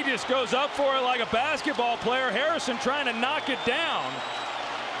Tyree just goes up for it like a basketball player. Harrison trying to knock it down.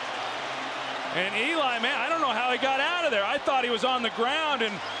 And Eli, man, I don't know how he got out of there. I thought he was on the ground,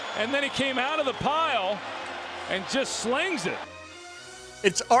 and then he came out of the pile and just slings it.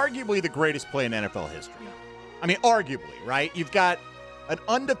 It's arguably the greatest play in NFL history. I mean, arguably, right? You've got an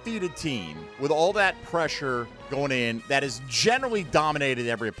undefeated team with all that pressure going in that has generally dominated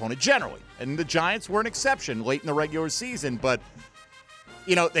every opponent, generally. And the Giants were an exception late in the regular season, but,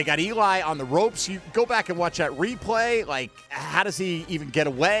 they got Eli on the ropes. You go back and watch that replay. Like, how does he even get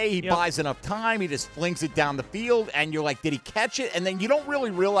away? He buys enough time. He just flings it down the field, and you're like, did he catch it? And then you don't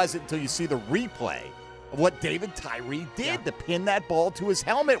really realize it until you see the replay of what David Tyree did to pin that ball to his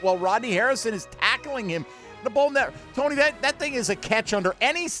helmet while Rodney Harrison is tackling him. The ball never, Tony, that thing is a catch under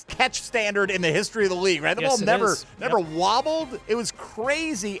any catch standard in the history of the league, right? The ball never wobbled. It was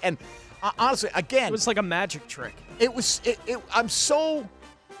crazy. And honestly, again, it was like a magic trick. I'm so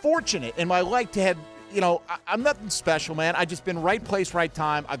fortunate in my life to have, I'm nothing special, man. I've just been right place, right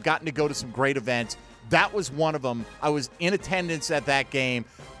time. I've gotten to go to some great events. That was one of them. I was in attendance at that game.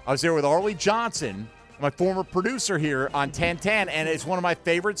 I was there with Arlie Johnson, my former producer here on 1010, and it's one of my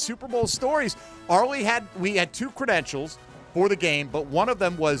favorite Super Bowl stories. We had 2 credentials for the game, but one of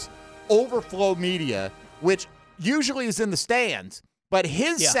them was overflow media, which usually is in the stands, but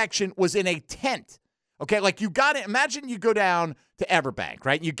his section was in a tent. Okay, like imagine you go down to Everbank,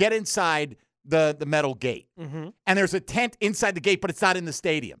 right? You get inside the metal gate, and there's a tent inside the gate, but it's not in the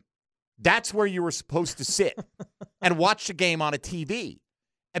stadium. That's where you were supposed to sit and watch the game on a TV.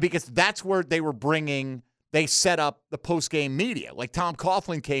 And because that's where they set up the post-game media. Like Tom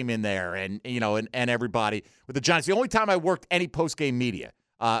Coughlin came in there and everybody with the Giants. The only time I worked any post-game media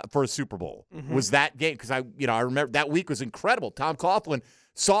for a Super Bowl was that game, because I remember that week was incredible. Tom Coughlin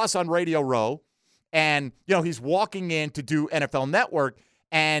saw us on Radio Row, and he's walking in to do NFL Network,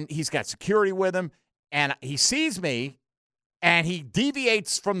 and he's got security with him, and he sees me, and he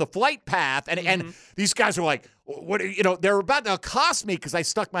deviates from the flight path, and these guys are like, "What?" They're about to accost me because I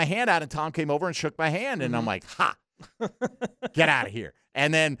stuck my hand out, and Tom came over and shook my hand, and I'm like, "Ha, get out of here!"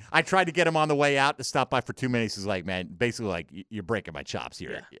 And then I tried to get him on the way out to stop by for 2 minutes. He's like, "Man, basically, like you're breaking my chops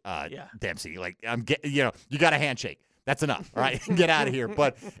here, Dempsey. Like you got a handshake. That's enough. All right, get out of here."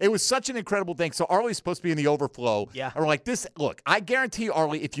 But it was such an incredible thing. So Arlie's supposed to be in the overflow. Yeah, and we're like, "This. Look, I guarantee you,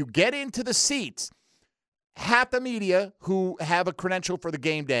 Arlie, if you get into the seats." Half the media who have a credential for the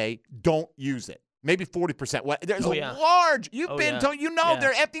game day don't use it. Maybe 40%. There's large. You've been told, there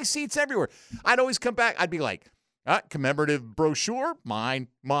are empty seats everywhere. I'd always come back. I'd be like, commemorative brochure, mine,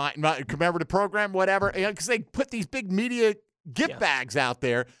 commemorative program, whatever. Because they put these big media gift bags out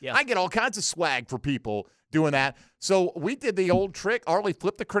there. Yeah. I get all kinds of swag for people doing that. So we did the old trick. Arlie,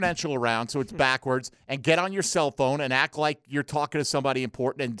 flip the credential around so it's backwards and get on your cell phone and act like you're talking to somebody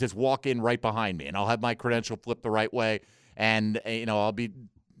important and just walk in right behind me. And I'll have my credential flipped the right way. And,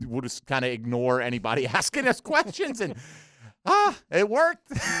 we'll just kind of ignore anybody asking us questions. And, it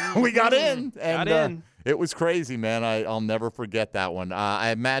worked. We got in. And, It was crazy, man. I'll never forget that one.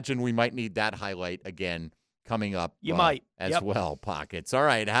 I imagine we might need that highlight again coming up. You might. As well, Pockets. All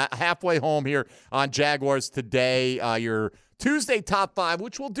right, halfway home here on Jaguars Today. Your Tuesday top 5,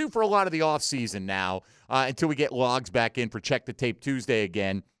 which we'll do for a lot of the offseason now until we get logs back in for Check the Tape Tuesday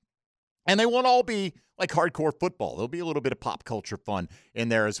again. And they won't all be like hardcore football. There'll be a little bit of pop culture fun in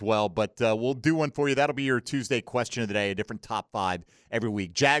there as well. But we'll do one for you. That'll be your Tuesday question of the day, a different top 5 every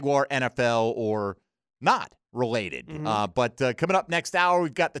week. Jaguar, NFL, or not related. But coming up next hour,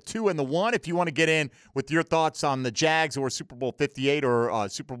 we've got the 2 and the 1. If you want to get in with your thoughts on the Jags or Super Bowl 58 or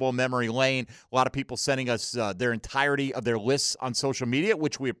Super Bowl memory lane, a lot of people sending us their entirety of their lists on social media,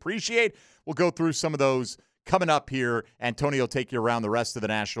 which we appreciate. We'll go through some of those coming up here, and Tony will take you around the rest of the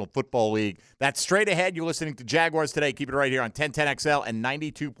National Football League. That's straight ahead. You're listening to Jaguars Today. Keep it right here on 1010XL and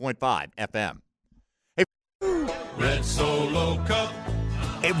 92.5 FM. Hey. Red Solo Cup.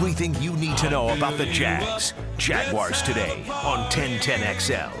 Everything you need to know about the Jags. Jaguars Today on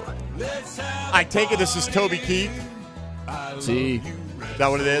 1010XL. I take it this is Toby Keith. See. Is that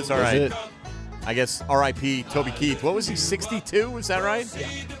what it is? All right. I guess R.I.P. Toby Keith. What was he, 62? Is that right? Yeah.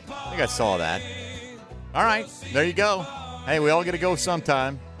 I think I saw that. All right, there you go. Hey, we all get to go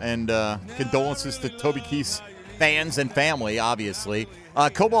sometime. And condolences to Toby Keith's fans and family, obviously.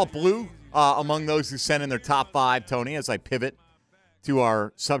 Cobalt Blue, among those who sent in their top 5, Tony, as I pivot to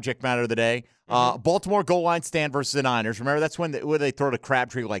our subject matter of the day. Baltimore goal line stand versus the Niners. Remember, that's when they throw the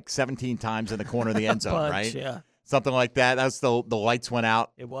Crabtree like 17 times in the corner of the end zone, right? Yeah. Something like that. That's the lights went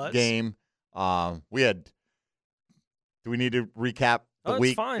out game. We had – do we need to recap the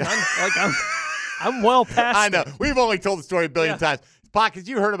week? It's fine. I'm well past I know. We've only told the story a billion times. Pockets,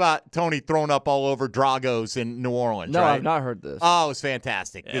 you heard about Tony throwing up all over Dragos in New Orleans, No, right? I've not heard this. Oh, it was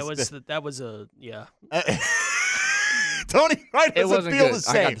fantastic. Yeah, that was a Tony, right? It wasn't good. The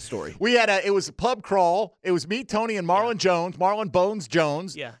same. I got the story. We had it was a pub crawl. It was me, Tony, and Marlon Bones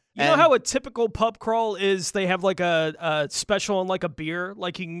Jones. Yeah. You know how a typical pub crawl is? They have like a special on like a beer,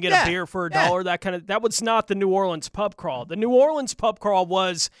 like you can get a beer for $1. That was not the New Orleans pub crawl. The New Orleans pub crawl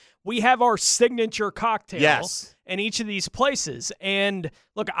was we have our signature cocktail in each of these places. And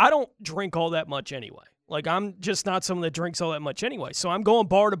look, I don't drink all that much anyway. Like, I'm just not someone that drinks all that much anyway. So I'm going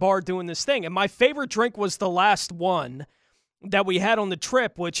bar to bar doing this thing. And my favorite drink was the last one that we had on the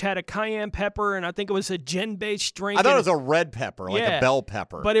trip, which had a cayenne pepper, and I think it was a gin-based drink. I thought it was a red pepper, like a bell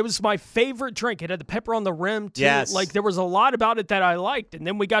pepper. But it was my favorite drink. It had the pepper on the rim, too. Yes. Like, there was a lot about it that I liked. And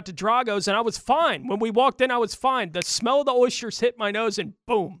then we got to Drago's, and I was fine. When we walked in, I was fine. The smell of the oysters hit my nose, and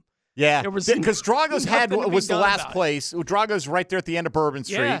boom. Yeah, because Drago's was the last place. Drago's right there at the end of Bourbon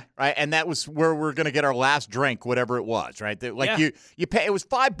Street, right? And that was where we're going to get our last drink, whatever it was, right? You pay. It was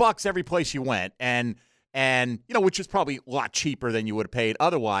 $5 every place you went, and which is probably a lot cheaper than you would have paid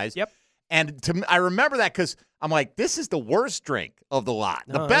otherwise. Yep. And I remember that because I'm like, this is the worst drink of the lot.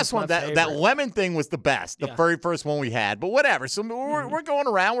 The best one, that lemon thing was the best, the very first one we had. But whatever. So we're going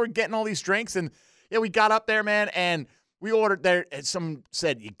around, we're getting all these drinks, and we got up there, man, and we ordered there, and some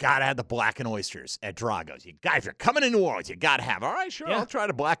said, you got to have the blackened oysters at Drago's. You guys are coming to New Orleans. You got to have. All right, sure, I'll try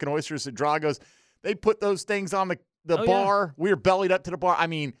the blackened oysters at Drago's. They put those things on the bar. We were bellied up to the bar. I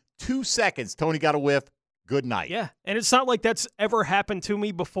mean, 2 seconds, Tony got a whiff. Good night. Yeah, and it's not like that's ever happened to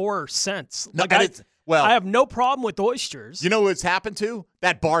me before or since. No, like I have no problem with oysters. You know who it's happened to?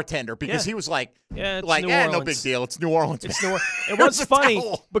 That bartender, because he was like, no big deal. It's New Orleans. It was funny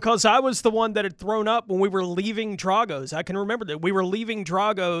because I was the one that had thrown up when we were leaving Drago's. I can remember that. We were leaving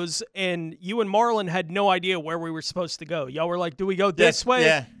Drago's, and you and Marlon had no idea where we were supposed to go. Y'all were like, do we go this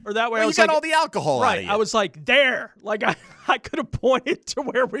way or that way? Well, I was you got all the alcohol out of you. I was like, there. Like, I could have pointed to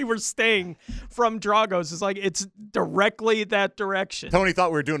where we were staying from Drago's. It's like, it's directly that direction. Tony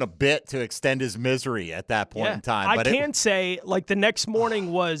thought we were doing a bit to extend his misery at that point in time. But I can say, like, the next morning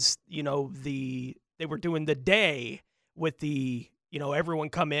was, they were doing the day with the, everyone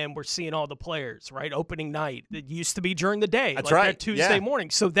come in, we're seeing all the players, right? Opening night. It used to be during the day. That's right. That Tuesday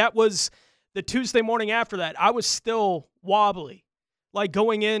morning. So that was the Tuesday morning after that. I was still wobbly, like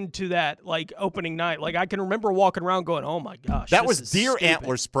going into that, like opening night. Like I can remember walking around going, oh my gosh. That was deer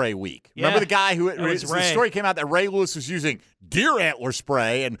antler spray week. Yeah. Remember the guy the story came out that Ray Lewis was using deer antler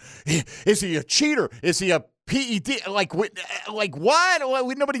spray, and is he a cheater? Is he a PED, like what?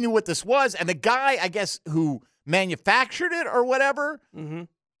 Nobody knew what this was, and the guy, I guess, who manufactured it or whatever,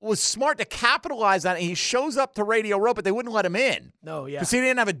 was smart to capitalize on it. He shows up to Radio Row, but they wouldn't let him in. No, yeah, because he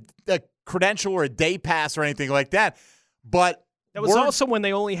didn't have a credential or a day pass or anything like that. But that was also when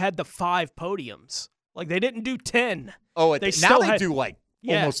they only had the 5 podiums. Like they didn't do 10. Oh, now they do like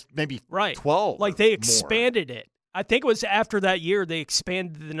almost maybe 12. Like they expanded it. I think it was after that year they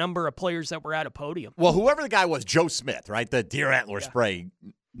expanded the number of players that were at a podium. Well, whoever the guy was, Joe Smith, right, the deer antler spray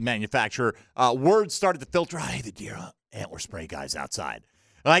manufacturer, word started to filter, hey, the deer antler spray guy's outside.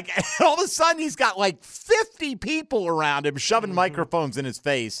 Like, all of a sudden, he's got like 50 people around him shoving microphones in his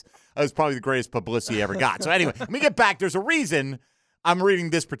face. That was probably the greatest publicity he ever got. So anyway, let me get back. There's a reason I'm reading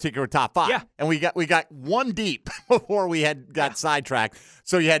this particular top 5. Yeah. And we got one deep before we got sidetracked.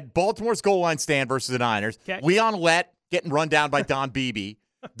 So you had Baltimore's goal line stand versus the Niners. Okay. Leon Lett getting run down by Don Beebe.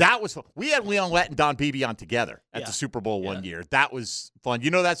 That was fun. We had Leon Lett and Don Beebe on together at the Super Bowl one year. That was fun. You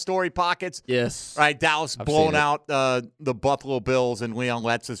know that story, Pockets? Yes. Right, Dallas blowing out the Buffalo Bills, and Leon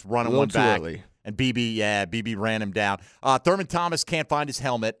Lett's just running one back. Early. And Beebe ran him down. Thurman Thomas can't find his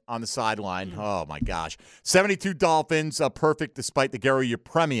helmet on the sideline. Oh, my gosh. 72 Dolphins, perfect despite the Gary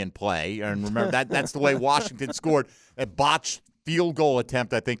Yepremian play. And remember, that's the way Washington scored. A botched field goal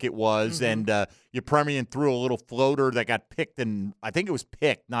attempt, I think it was. And Yepremian threw a little floater that got picked, and I think it was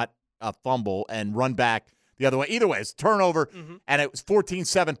picked, not a fumble, and run back the other way. Either way, it's a turnover, and it was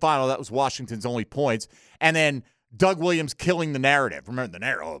 14-7 final. That was Washington's only points. And then Doug Williams killing the narrative. Remember the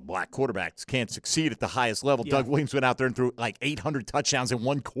narrative, black quarterbacks can't succeed at the highest level. Yeah. Doug Williams went out there and threw like 800 touchdowns in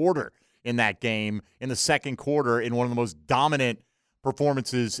one quarter in that game, in the second quarter, in one of the most dominant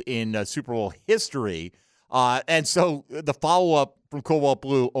performances in Super Bowl history. And so the follow-up from Cobalt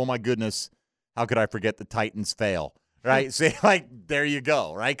Blue, oh, my goodness, how could I forget the Titans fail? Right? So, like, there you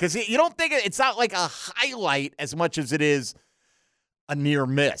go, right? Because you don't think it's not like a highlight as much as it is a near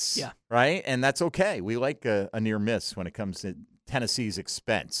miss, right? And that's okay. We like a near miss when it comes to Tennessee's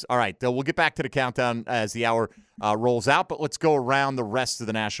expense. All right, we'll get back to the countdown as the hour rolls out, but let's go around the rest of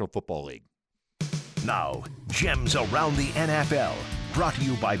the National Football League. Now, Gems Around the NFL, brought to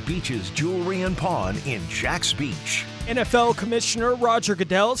you by Beach's Jewelry and Pawn in Jax Beach. NFL Commissioner Roger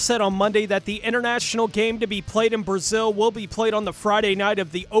Goodell said on Monday that the international game to be played in Brazil will be played on the Friday night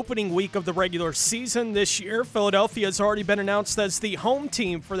of the opening week of the regular season this year. Philadelphia has already been announced as the home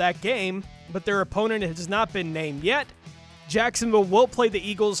team for that game, but their opponent has not been named yet. Jacksonville will play the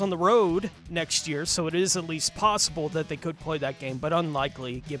Eagles on the road next year, so it is at least possible that they could play that game, but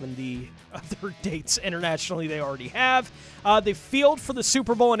unlikely given the other dates internationally they already have. The field for the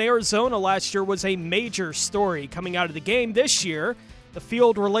Super Bowl in Arizona last year was a major story coming out of the game. This year, the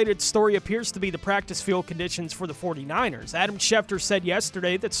field-related story appears to be the practice field conditions for the 49ers. Adam Schefter said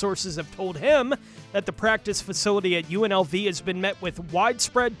yesterday that sources have told him that the practice facility at UNLV has been met with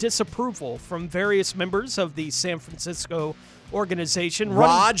widespread disapproval from various members of the San Francisco organization.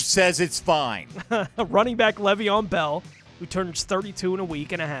 Raj says it's fine. Running back Le'Veon Bell, who turns 32 in a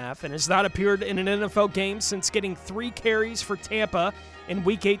week and a half and has not appeared in an NFL game since getting 3 carries for Tampa in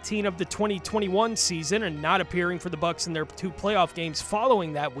Week 18 of the 2021 season and not appearing for the Bucs in their 2 playoff games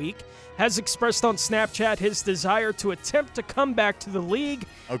following that week, has expressed on Snapchat his desire to attempt to come back to the league,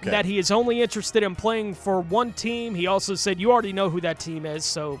 that he is only interested in playing for one team. He also said, you already know who that team is,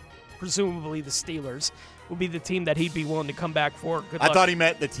 so presumably the Steelers would be the team that he'd be willing to come back for. Good luck. I thought he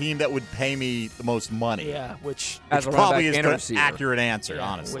meant the team that would pay me the most money. Yeah, which probably is the accurate answer,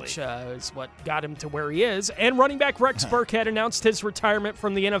 honestly. Which is what got him to where he is. And running back Rex Burkhead announced his retirement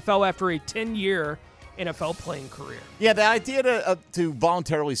from the NFL after a 10-year NFL playing career. Yeah, the idea to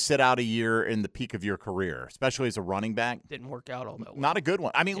voluntarily sit out a year in the peak of your career, especially as a running back, didn't work out all that well. Not a good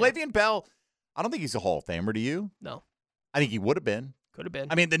one. I mean, Le'Veon Bell, I don't think he's a Hall of Famer. Do you? No. I think he would have been. Could have been.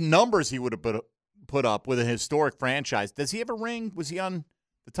 I mean, the numbers he would have put up with a historic franchise. Does he have a ring? Was he on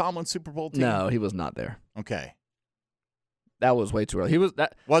the Tomlin Super Bowl team? No, he was not there. Okay. That was way too early. He was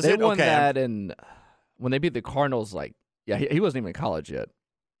that. Was they it won okay? That and when they beat the Cardinals, he wasn't even in college yet.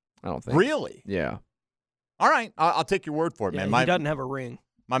 I don't think. Really? Yeah. All right, I'll take your word for it, man. He doesn't have a ring.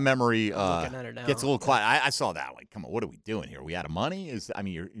 My memory gets a little quiet. I saw that. Like, come on, what are we doing here? We out of money?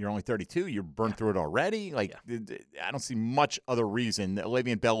 You're only 32. You're burned through it already. Like, I don't see much other reason.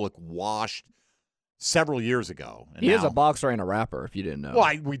 Le'Veon Bell looked washed several years ago. And he is a boxer and a rapper, if you didn't know.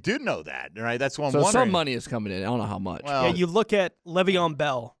 Well, we did know that, right? That's what I'm wondering. So some money is coming in. I don't know how much. Well, you look at Le'Veon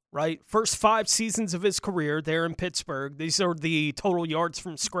Bell, right? First 5 seasons of his career there in Pittsburgh. These are the total yards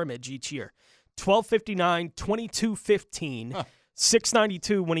from scrimmage each year. 1259, 2215,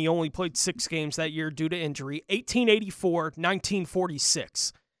 692 when he only played 6 games that year due to injury, 1884,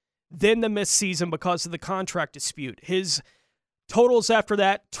 1946. Then the missed season because of the contract dispute. His totals after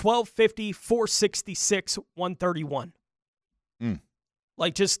that, 1250, 466, 131.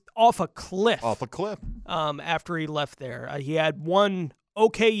 Like just off a cliff. Off a cliff. After he left there. He had one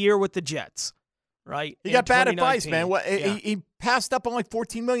okay year with the Jets. right? He got bad advice, man. He passed up on like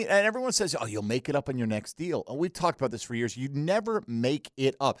 $14 million, and everyone says, "Oh, you'll make it up on your next deal." And we've talked about this for years. You never make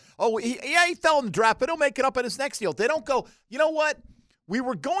it up. Oh, he fell in the draft, but he'll make it up on his next deal. They don't go, you know what? We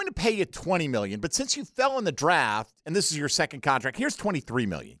were going to pay you $20 million, but since you fell in the draft and this is your second contract, here's $23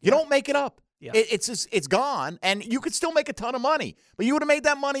 million. You don't make it up. Yeah. It's gone, and you could still make a ton of money, but you would have made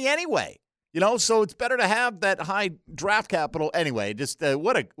that money anyway. So it's better to have that high draft capital anyway. Just the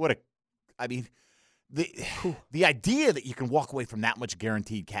idea that you can walk away from that much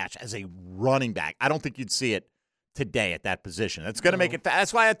guaranteed cash as a running back, I don't think you'd see it today at that position. That's going to make it.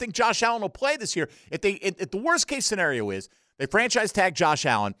 That's why I think Josh Allen will play this year. If the worst case scenario is they franchise tag Josh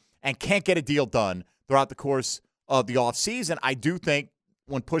Allen and can't get a deal done throughout the course of the offseason, I do think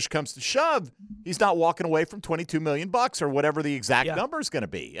when push comes to shove, he's not walking away from $22 million or whatever the exact number is going to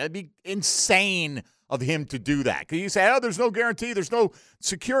be. It'd be insane of him to do that. Because you say, oh, there's no guarantee, there's no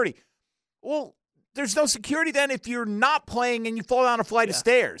security. Well, there's no security then if you're not playing and you fall down a flight of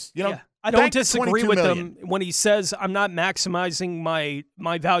stairs. I don't disagree with him when he says I'm not maximizing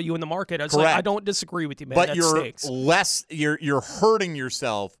my value in the market. I don't disagree with you, man. But that you're stinks. You're hurting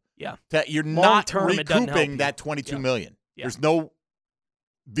yourself. Yeah. You're Long not term, recouping that $22 million. Yeah. There's no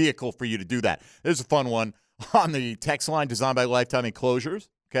vehicle for you to do that. There's a fun one on the text line designed by Lifetime Enclosures.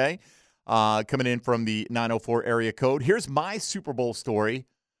 Okay. Coming in from the 904 area code. Here's my Super Bowl story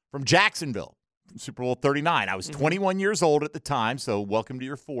from Jacksonville. Super Bowl 39. I was 21 years old at the time, so welcome to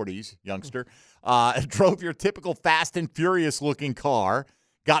your 40s, youngster. Drove your typical Fast and Furious-looking car,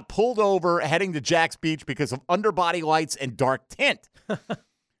 got pulled over heading to Jack's Beach because of underbody lights and dark tint.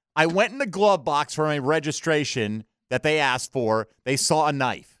 I went in the glove box for my registration that they asked for. They saw a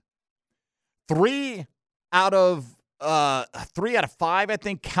knife. Three out of 5, I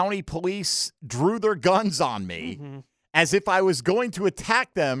think, county police drew their guns on me. As if I was going to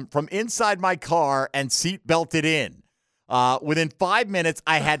attack them from inside my car and seat belted in. Within 5 minutes,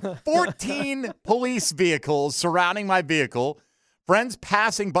 I had 14 police vehicles surrounding my vehicle. Friends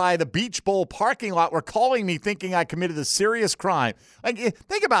passing by the Beach Bowl parking lot were calling me thinking I committed a serious crime.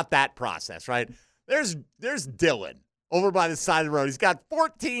 Think about that process, right? There's Dylan over by the side of the road. He's got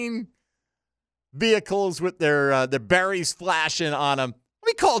 14 vehicles with their berries flashing on them. Let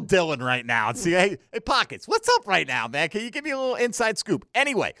me call Dylan right now and see, hey, Pockets, what's up right now, man? Can you give me a little inside scoop?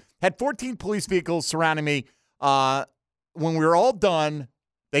 Anyway, had 14 police vehicles surrounding me. When we were all done,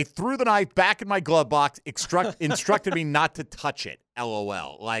 they threw the knife back in my glove box, instructed me not to touch it,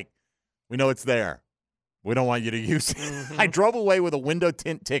 LOL. Like, we know it's there. We don't want you to use it. I drove away with a window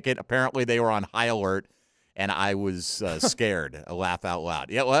tint ticket. Apparently, they were on high alert, and I was scared. A laugh out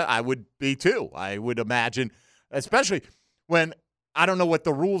loud. Yeah, well, I would be too. I would imagine, especially when – I don't know what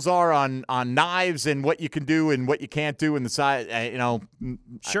the rules are on knives and what you can do and what you can't do in the side.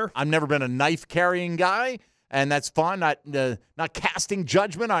 Sure. I've never been a knife carrying guy, and that's fun. Not casting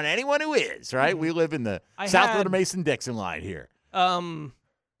judgment on anyone who is. Right. We live in the south of the Mason-Dixon line here. When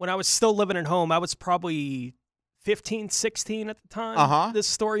I was still living at home, I was probably 15, 16 at the time. This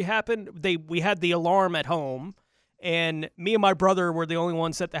story happened. We had the alarm at home, and me and my brother were the only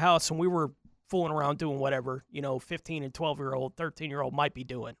ones at the house, and we were fooling around doing whatever, 15 and 12-year-old, 13-year-old might be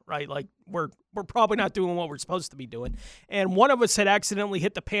doing, right? Like, we're probably not doing what we're supposed to be doing. And one of us had accidentally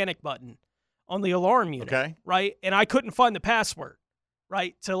hit the panic button on the alarm unit, right? And I couldn't find the password,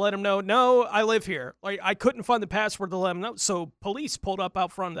 right, to let them know, no, I live here. Like, I couldn't find the password to let them know. So police pulled up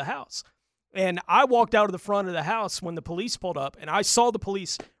out front of the house. And I walked out of the front of the house when the police pulled up, and I saw the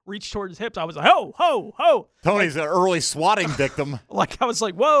police reach towards his hips. I was like, ho, ho, ho. Tony's an early swatting victim. I was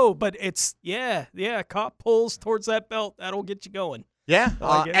like, whoa, but it's, cop pulls towards that belt. That'll get you going. Yeah.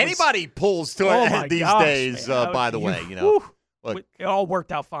 Anybody pulls to it these days, by the way. Look, it all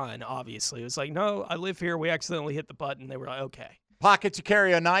worked out fine, obviously. It was like, no, I live here. We accidentally hit the button. They were like, okay. Pockets, you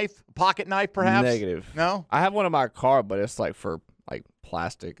carry a knife? A pocket knife, perhaps? Negative. No? I have one in my car, but it's for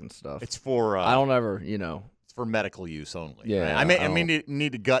plastic and stuff. It's for I don't ever, it's for medical use only. Yeah, right? I mean, you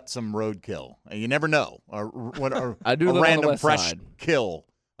need to gut some roadkill. You never know. I do a random fresh side. kill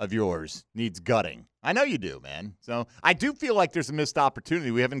of yours needs gutting. I know you do, man. So I do feel like there's a missed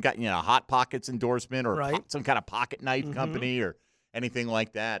opportunity. We haven't gotten a Hot Pockets endorsement or some kind of pocket knife company or anything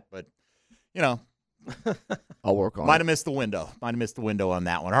like that. But I'll work on it. Might have missed the window. On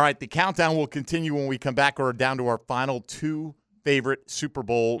that one. All right, the countdown will continue when we come back. We're down to our final two favorite Super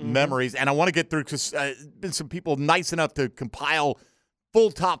Bowl memories. And I want to get through because been some people nice enough to compile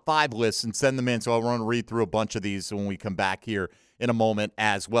full top 5 lists and send them in. So I want to read through a bunch of these when we come back here in a moment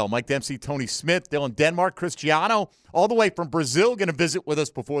as well. Mike Dempsey, Tony Smith, Dylan Denmark, Cristiano, all the way from Brazil, going to visit with us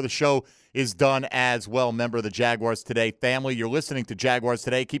before the show is done as well. Member of the Jaguars Today family. You're listening to Jaguars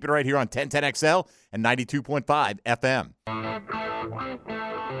Today. Keep it right here on 1010XL and 92.5 FM.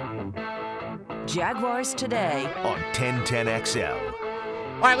 Jaguars Today on 1010XL.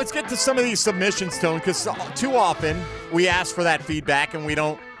 All right, let's get to some of these submissions, Tone, because too often we ask for that feedback and we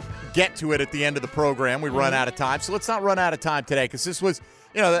don't get to it at the end of the program. We run out of time. So let's not run out of time today, because this was,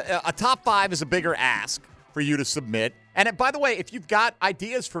 a top 5 is a bigger ask for you to submit. And by the way, if you've got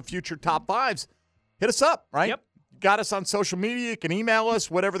ideas for future top 5s, hit us up, right? Yep. Got us on social media. You can email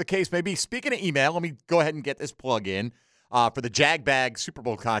us, whatever the case may be. Speaking of email, let me go ahead and get this plug in for the Jag Bag Super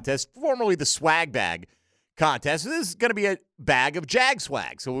Bowl contest, formerly the Swag Bag contest. This is going to be a bag of Jag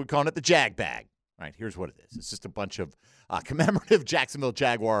swag, so we're calling it the Jag Bag. All right, here's what it is. It's just a bunch of commemorative Jacksonville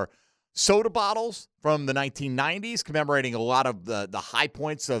Jaguar soda bottles from the 1990s, commemorating a lot of the high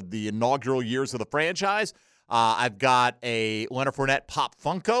points of the inaugural years of the franchise. I've got a Leonard Fournette Pop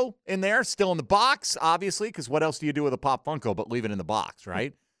Funko in there, still in the box, obviously, because what else do you do with a Pop Funko but leave it in the box,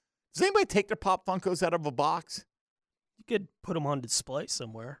 right? Does anybody take their Pop Funkos out of a box? You could put them on display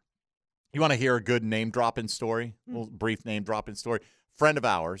somewhere. You want to hear a good name-dropping story? A little brief name-dropping story. Friend of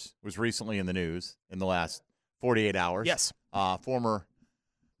ours was recently in the news in the last 48 hours. Yes. Former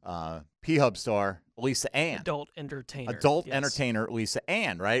P-Hub star Lisa Ann. Adult entertainer. Entertainer Lisa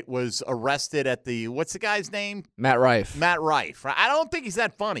Ann, right, was arrested at the, what's the guy's name? Matt Rife. Matt Rife. Right? I don't think he's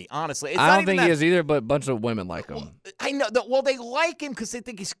that funny, honestly. I don't think he is either, but a bunch of women like him. I know. Well, they like him because they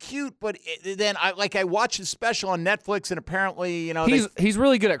think he's cute, but then I watched his special on Netflix, and apparently, he's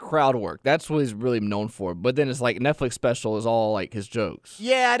really good at crowd work. That's what he's really known for. But then it's like Netflix special is all like his jokes.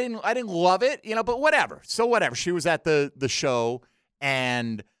 Yeah, I didn't love it, but whatever. So whatever. She was at the show,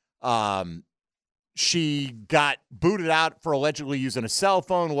 and she got booted out for allegedly using a cell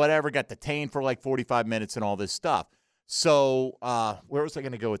phone, whatever, got detained for like 45 minutes and all this stuff. So where was I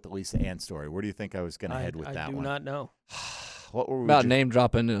going to go with the Lisa Ann story? Where do you think I was going to head with that one? I do not know. What were we about name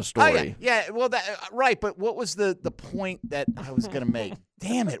dropping in a story? Oh, yeah. Well, right, but what was the point that I was going to make?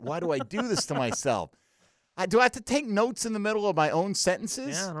 Damn it, why do I do this to myself? Do I have to take notes in the middle of my own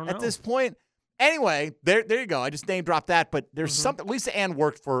sentences at this point? Anyway, there you go. I just name dropped that, but there's something. Lisa Ann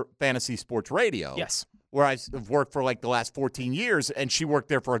worked for Fantasy Sports Radio. Yes. Where I've worked for like the last 14 years, and she worked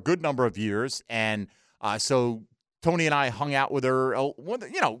there for a good number of years. And so Tony and I hung out with her, with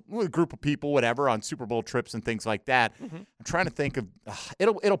a group of people, whatever, on Super Bowl trips and things like that. I'm trying to think of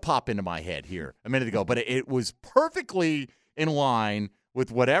it'll pop into my head here a minute ago, but it was perfectly in line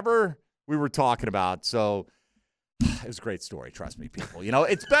with whatever we were talking about. So it was a great story, trust me, people.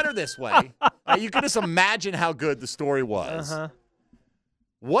 It's better this way. You can just imagine how good the story was.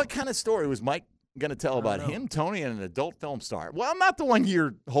 What kind of story was Mike going to tell about him, Tony, and an adult film star? Well, not the one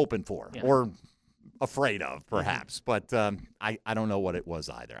you're hoping for or afraid of, perhaps. But I don't know what it was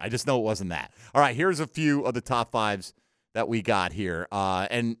either. I just know it wasn't that. All right, here's a few of the top 5s that we got here,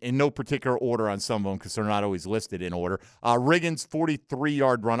 and in no particular order on some of them because they're not always listed in order. Riggins'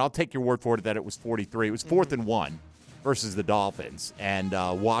 43-yard run. I'll take your word for it that it was 43. It was 4th and 1 versus the Dolphins, and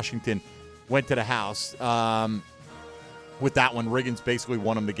Washington went to the house with that one. Riggins basically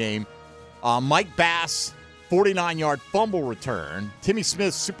won him the game. Mike Bass, 49-yard fumble return. Timmy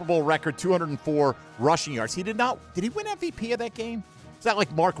Smith's Super Bowl record, 204 rushing yards. Did he win MVP of that game? Is that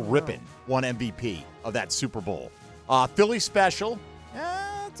like Mark Rippon won MVP of that Super Bowl? Philly special.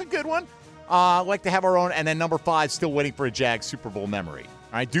 It's a good one. Like to have our own. And then number 5, still waiting for a Jag Super Bowl memory.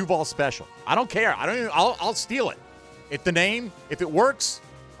 All right, Duval special. I don't care. I'll steal it. If it works,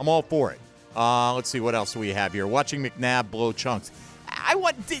 I'm all for it. Let's see, what else do we have here? Watching McNabb blow chunks.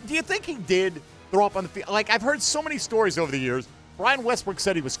 Do you think he did throw up on the field? Like, I've heard so many stories over the years. Brian Westbrook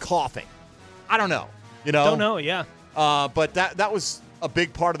said he was coughing. I don't know. Don't know, yeah. But that was a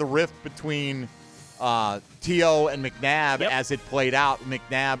big part of the rift between T.O. and McNabb as it played out.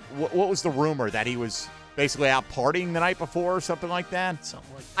 McNabb, what was the rumor? That he was basically out partying the night before or something like that?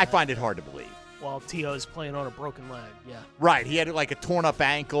 Something like that. I find it hard to believe. While T.O. is playing on a broken leg, Right. He had like a torn-up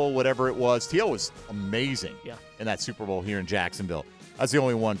ankle, whatever it was. T.O. was amazing in that Super Bowl here in Jacksonville. That's the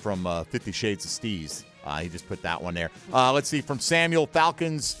only one from 50 Shades of Steez. He just put that one there. Let's see. From Samuel,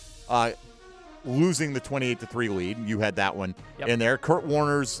 Falcons losing the 28-3 lead. You had that one in there. Kurt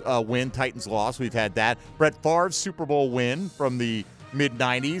Warner's win, Titans loss. We've had that. Brett Favre's Super Bowl win from the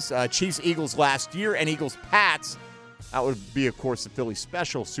mid-'90s. Chiefs-Eagles last year, and Eagles-Pats. That would be, of course, the Philly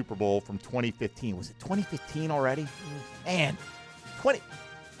special Super Bowl from 2015. Was it 2015 already? Man,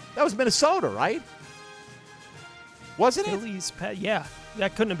 that was Minnesota, right? Wasn't it? Phillies, yeah.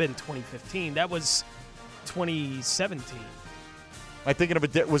 That couldn't have been 2015. That was 2017. Am I thinking of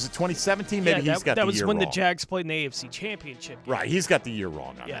was it 2017? Maybe he's got the year wrong. That was when the Jags played in the AFC Championship game. Right, he's got the year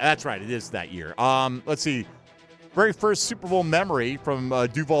wrong on that. That's right, it is that year. Let's see. Very first Super Bowl memory from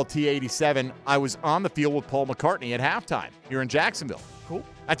Duval T87. I was on the field with Paul McCartney at halftime here in Jacksonville. Cool.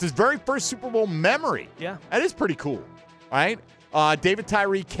 That's his very first Super Bowl memory. Yeah. That is pretty cool. All right. David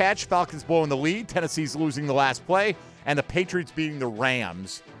Tyree catch. Falcons blowing the lead. Tennessee's losing the last play. And the Patriots beating the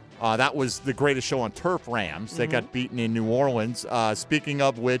Rams. That was the greatest show on turf, Rams. They got beaten in New Orleans. Speaking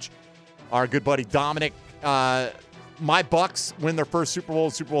of which, our good buddy Dominic, my Bucks win their first Super Bowl,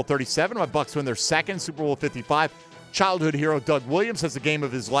 Super Bowl 37. My Bucks win their second, Super Bowl 55. Childhood hero Doug Williams has the game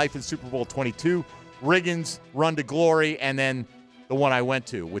of his life in Super Bowl 22. Riggins, run to glory, and then the one I went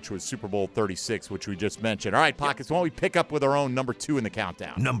to, which was Super Bowl 36, which we just mentioned. All right, Pockets, why don't we pick up with our own number 2 in the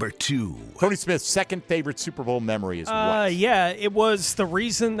countdown? Number 2. Tony Smith's second favorite Super Bowl memory is what? Yeah, it was the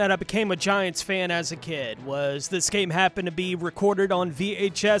reason that I became a Giants fan as a kid. Was this game happened to be recorded on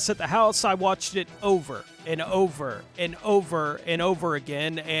VHS at the house. I watched it over and over and over and over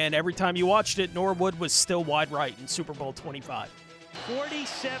again, and every time you watched it, Norwood was still wide right in Super Bowl 25.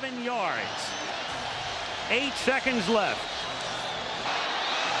 47 yards. 8 seconds left.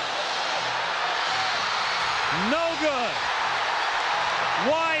 No good.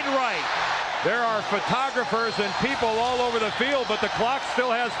 Wide right. There are photographers and people all over the field, but the clock still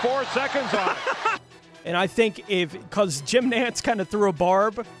has 4 seconds on it. And I think because Jim Nantz kind of threw a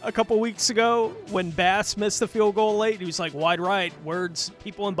barb a couple weeks ago when Bass missed the field goal late, he was like, wide right, words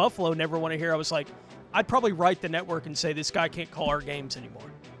people in Buffalo never want to hear. I was like, I'd probably write the network and say this guy can't call our games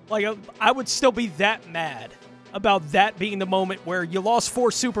anymore. Like, I would still be that mad about that being the moment where you lost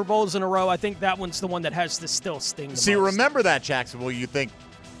 4 Super Bowls in a row. I think that one's the one that has to still sting the most. See, remember that, Jacksonville. You think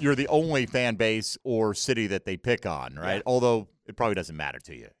you're the only fan base or city that they pick on, right? Yeah. Although it probably doesn't matter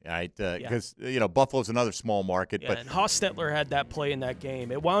to you, right? Because, Buffalo's another small market. Yeah, and Hostetler had that play in that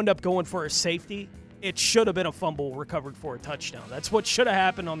game. It wound up going for a safety. It should have been a fumble recovered for a touchdown. That's what should have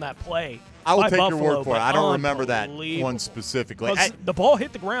happened on that play. I will take your word for it. I don't remember that one specifically. The ball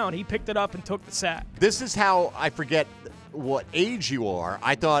hit the ground. He picked it up and took the sack. This is how I forget what age you are.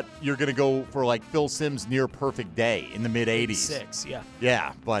 I thought you're going to go for like Phil Simms' near perfect day in the mid-'80s. 6, yeah.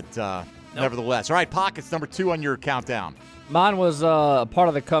 Yeah, but nevertheless. All right, Pockets, number 2 on your countdown. Mine was part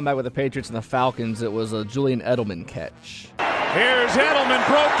of the comeback with the Patriots and the Falcons. It was a Julian Edelman catch. Here's Edelman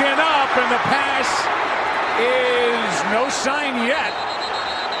broken up, and the pass is no sign yet.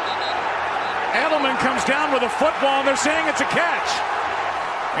 Edelman comes down with a football, and they're saying it's a catch.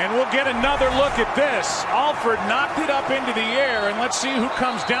 And we'll get another look at this. Alford knocked it up into the air, and let's see who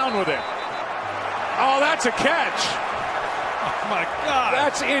comes down with it. Oh, that's a catch. Oh, my God.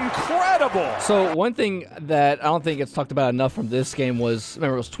 That's incredible. So one thing that I don't think gets talked about enough from this game was,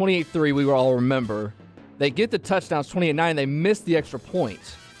 remember, it was 28-3, we all remember. They get the touchdowns 28-9, they miss the extra point.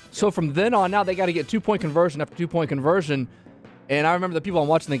 So from then on now, they got to get 2-point conversion after 2-point conversion. And I remember the people I'm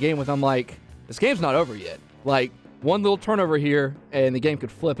watching the game with, I'm like, this game's not over yet. Like, one little turnover here, and the game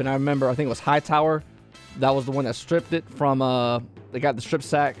could flip. And I remember, I think it was Hightower. That was the one that stripped it from, they got the strip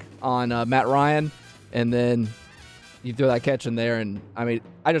sack on Matt Ryan. And then you throw that catch in there. And, I mean,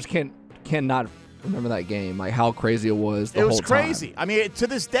 I just cannot remember that game, like how crazy it was the whole time. It was crazy. I mean, to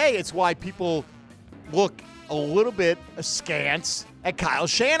this day, it's why people look a little bit askance at Kyle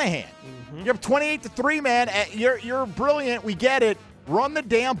Shanahan. Mm-hmm. You're 28-3, man. You're brilliant. We get it. Run the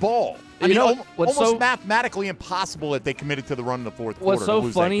damn ball. I mean, almost mathematically impossible if they committed to the run in the fourth quarter. What's so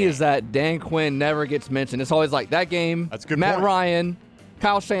funny is that Dan Quinn never gets mentioned. It's always like that game. That's a good Matt point. Ryan,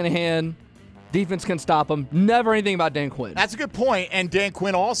 Kyle Shanahan, defense can stop him. Never anything about Dan Quinn. That's a good point. And Dan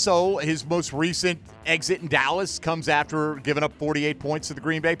Quinn also, his most recent exit in Dallas comes after giving up 48 points to the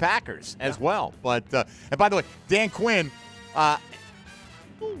Green Bay Packers as well. But and by the way, Dan Quinn,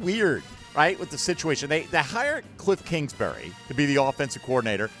 weird, right, with the situation. They hire Cliff Kingsbury to be the offensive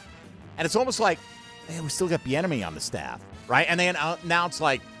coordinator, and it's almost like, man, we still got Bieniemy on the staff, right? And they announce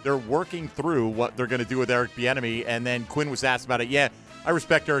like they're working through what they're going to do with Eric Bieniemy, and then Quinn was asked about it. Yeah, I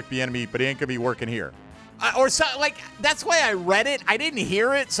respect Eric Bieniemy, but he ain't going to be working here. That's why I read it. I didn't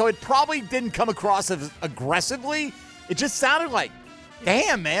hear it, so it probably didn't come across as aggressively. It just sounded like,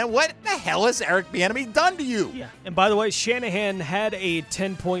 damn, man, what the hell has Eric Bieniemy done to you? Yeah, and by the way, Shanahan had a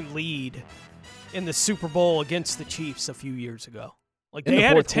 10-point lead in the Super Bowl against the Chiefs a few years ago. Like, they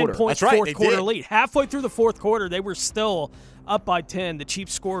had a 10-point fourth quarter lead. Halfway through the fourth quarter, they were still up by 10. The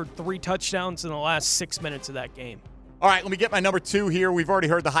Chiefs scored 3 touchdowns in the last 6 minutes of that game. All right, let me get my number 2 here. We've already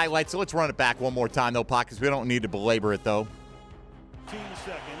heard the highlights, so let's run it back one more time, though, Pockets. We don't need to belabor it, though. 15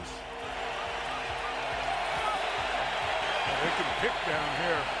 seconds. They can pick down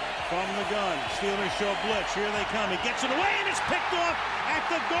here. From the gun, Steelers show blitz. Here they come. He gets it away, and it's picked off at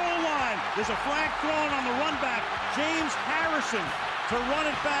the goal line. There's a flag thrown on the run back. James Harrison to run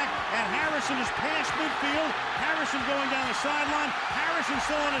it back, and Harrison is past midfield. Harrison going down the sideline. Harrison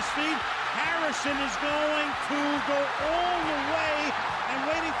still on his feet. Harrison is going to go all the way and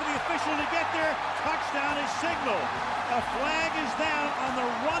waiting for the official to get there. Touchdown is signaled. A flag is down on the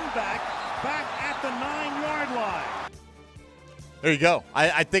run back at the 9-yard line. There you go.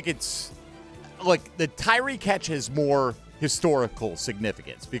 I think it's like the Tyree catch has more historical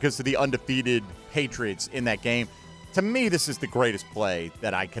significance because of the undefeated Patriots in that game. To me, this is the greatest play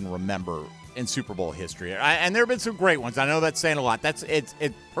that I can remember in Super Bowl history. And there have been some great ones. I know that's saying a lot. It's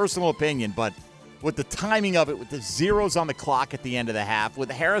personal opinion, but with the timing of it, with the zeros on the clock at the end of the half,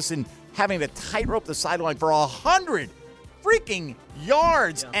 with Harrison having to tightrope the sideline for 100 freaking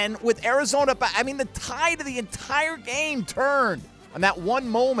yards, and with Arizona, I mean, the tide of the entire game turned on that one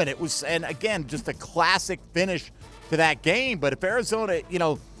moment. It was, and again, just a classic finish to that game. But if Arizona,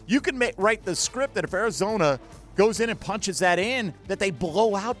 you can write the script that if Arizona goes in and punches that in, that they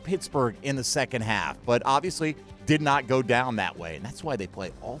blow out Pittsburgh in the second half. But obviously did not go down that way, and that's why they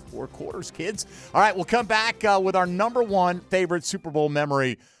play all 4 quarters, kids. All right, we'll come back with our number 1 favorite Super Bowl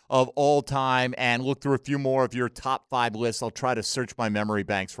memory of all time and look through a few more of your top 5 lists. I'll try to search my memory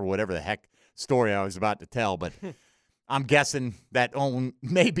banks for whatever the heck story I was about to tell, but I'm guessing that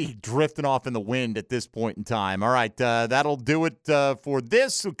may be drifting off in the wind at this point in time. All right, that'll do it for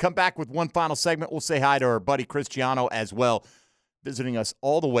this. We'll come back with one final segment. We'll say hi to our buddy Cristiano as well, visiting us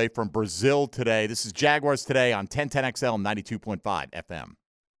all the way from Brazil today. This is Jaguars Today on 1010XL 92.5 FM.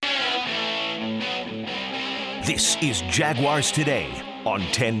 This is Jaguars Today on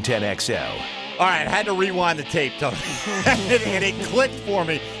 1010XL. All right, I had to rewind the tape, Tony. and it clicked for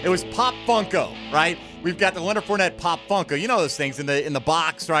me. It was Pop Funko, right? We've got the Leonard Fournette Pop Funko. You know those things in the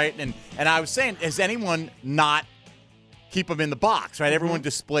box, right? And I was saying, does anyone not keep them in the box, right? Mm-hmm. Everyone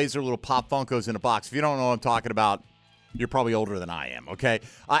displays their little Pop Funkos in a box. If you don't know what I'm talking about, you're probably older than I am, okay?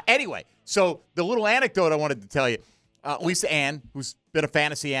 Anyway, so the little anecdote I wanted to tell you, Lisa Ann, who's been a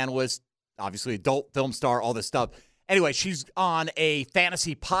fantasy analyst, obviously adult film star, all this stuff. Anyway, she's on a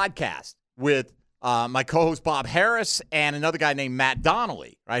fantasy podcast with my co-host Bob Harris and another guy named Matt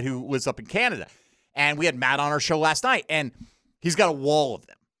Donnelly, right, who lives up in Canada. And we had Matt on our show last night, and he's got a wall of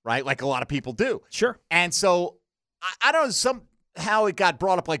them, right, like a lot of people do. Sure. And so I don't know, somehow it got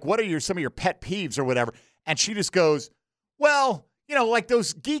brought up, like, what are some of your pet peeves or whatever? And she just goes, well, like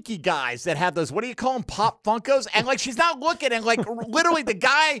those geeky guys that have those, what do you call them, Pop Funkos? And, like, she's not looking, and, like, literally the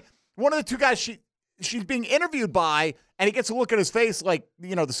guy, one of the two guys she's being interviewed by, and he gets a look at his face like, the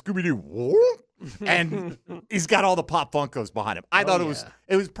Scooby-Doo, and he's got all the Pop Funkos behind him. I thought it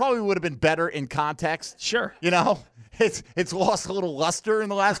was probably would have been better in context. Sure. It's lost a little luster in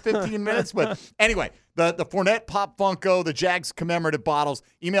the last 15 minutes. But anyway, the Fournette Pop Funko, the Jags commemorative bottles,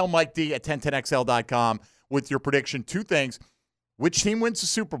 email Mike D at 1010XL.com with your prediction. 2 things. Which team wins the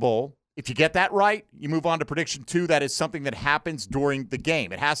Super Bowl? If you get that right, you move on to prediction 2. That is something that happens during the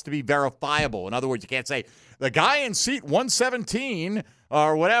game. It has to be verifiable. In other words, you can't say, the guy in seat 117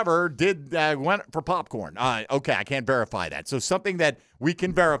 or whatever went for popcorn. Okay, I can't verify that. So something that we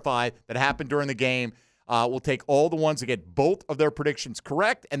can verify that happened during the game. We'll take all the ones that get both of their predictions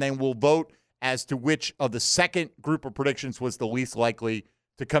correct, and then we'll vote as to which of the second group of predictions was the least likely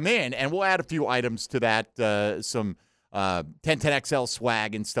to come in. And we'll add a few items to that, some 1010XL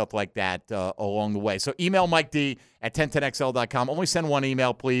swag and stuff like that along the way. So email Mike D at 1010XL.com. Only send one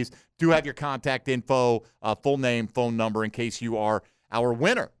email, please. Do have your contact info, full name, phone number in case you are our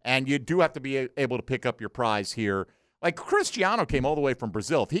winner. And you do have to be able to pick up your prize here. Like Cristiano came all the way from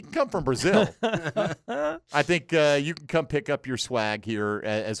Brazil. If he can come from Brazil, I think you can come pick up your swag here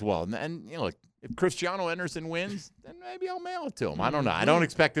as well. And if Cristiano enters and wins, then maybe I'll mail it to him. I don't know. I don't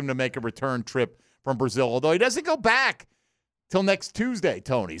expect him to make a return trip from Brazil, although he doesn't go back till next Tuesday,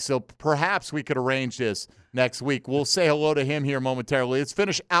 Tony. So perhaps we could arrange this next week. We'll say hello to him here momentarily. Let's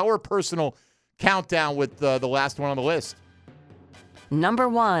finish our personal countdown with the last one on the list. Number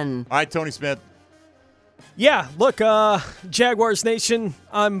 1. All right, Tony Smith. Yeah, look, Jaguars Nation,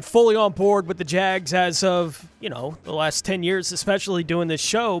 I'm fully on board with the Jags as of, the last 10 years, especially doing this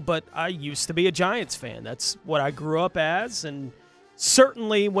show, but I used to be a Giants fan. That's what I grew up as, and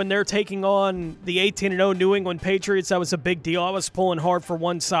certainly when they're taking on the 18-0 New England Patriots, that was a big deal. I was pulling hard for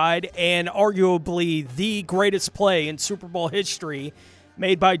one side, and arguably the greatest play in Super Bowl history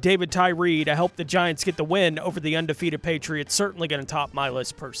made by David Tyree to help the Giants get the win over the undefeated Patriots. Certainly going to top my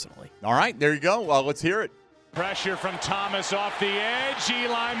list personally. All right, there you go. Well, let's hear it. Pressure from Thomas off the edge.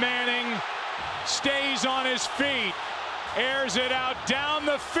 Eli Manning stays on his feet. airs it out down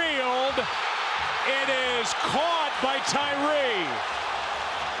the field. It is caught by Tyree.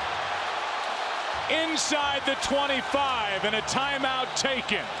 Inside the 25 and a timeout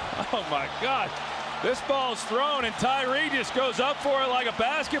taken. Oh, my God. This ball's thrown, and Tyree just goes up for it like a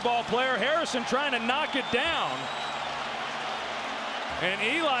basketball player. Harrison trying to knock it down. And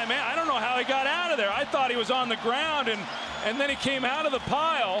Eli, man, I don't know how he got out of there. I thought he was on the ground, and then he came out of the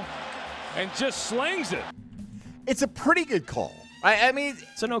pile and just slings it. It's a pretty good call. I mean,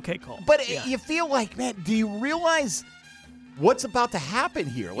 it's an okay call. But you feel like, man, do you realize what's about to happen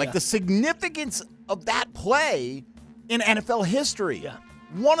here? Like the significance of that play in NFL history. Yeah.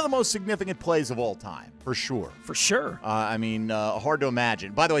 One of the most significant plays of all time, for sure. For sure. I mean, hard to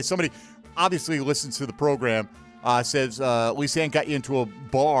imagine. By the way, somebody obviously listens to the program, says Lisa Ann got you into a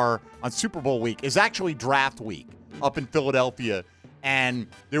bar on Super Bowl week. It's actually draft week up in Philadelphia, and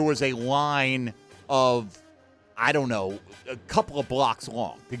there was a line of, I don't know, a couple of blocks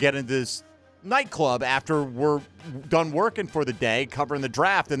long to get into this nightclub after we're done working for the day, covering the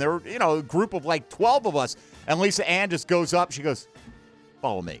draft. And there were, a group of like 12 of us. And Lisa Ann just goes up. She goes,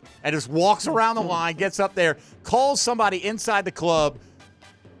 follow me. And just walks around the line, gets up there, calls somebody inside the club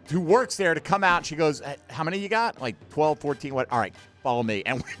who works there to come out. She goes, how many you got? Like 12, 14, what? All right, follow me.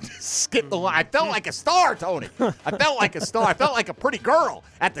 And we just skipped the line. I felt like a star, Tony. I felt like a star. I felt like a pretty girl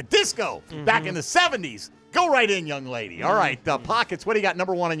at the disco back in the 70s. Go right in, young lady. All right, Pockets, what do you got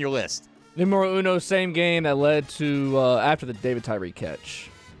number one on your list? Numero uno, same game that led to after the David Tyree catch.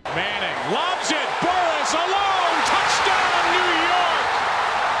 Manning lobs it. Burris alone. Touchdown, New York.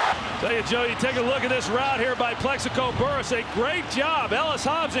 Tell you, Joe, you take a look at this route here by Plexico Burris. A great job. Ellis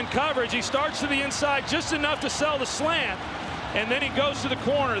Hobbs in coverage. He starts to the inside just enough to sell the slant, and then he goes to the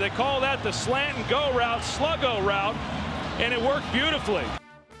corner. They call that the slant and go route, sluggo route, and it worked beautifully.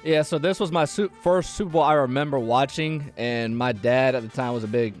 Yeah, so this was my first Super Bowl I remember watching, and my dad at the time was a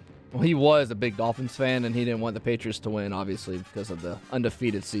big Dolphins fan, and he didn't want the Patriots to win, obviously, because of the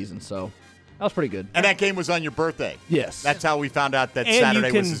undefeated season. So that was pretty good. And that game was on your birthday. Yes. That's how we found out that and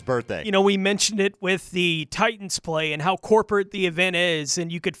Saturday was his birthday. We mentioned it with the Titans play and how corporate the event is,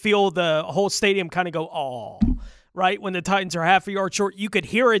 and you could feel the whole stadium kind of go, "Aw." Right? When the Titans are half a yard short, you could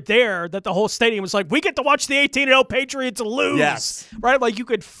hear it there that the whole stadium was like, we get to watch the 18-0 Patriots lose. Yes. Right? Like you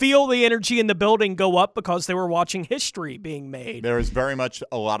could feel the energy in the building go up because they were watching history being made. There was very much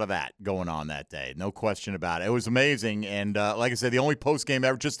a lot of that going on that day. No question about it. It was amazing. And like I said, the only post-game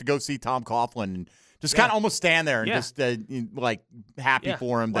ever just to go see Tom Coughlin. Just kind of almost stand there and just happy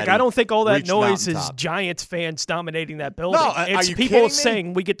for him. Like that I don't think all that reached noise is mountaintop. Giants fans dominating that building. No, it's are you people kidding me?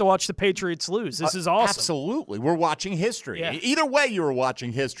 saying we get to watch the Patriots lose. This is awesome. Absolutely. We're watching history. Yeah. Either way, you were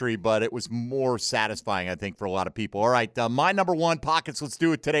watching history, but it was more satisfying, I think, for a lot of people. All right, my number one, Pockets. Let's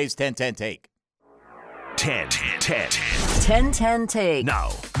do it. Today's 10-10 take. 10-10 take.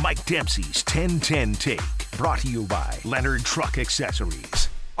 Now, Mike Dempsey's 10-10 take. Brought to you by Leonard Truck Accessories.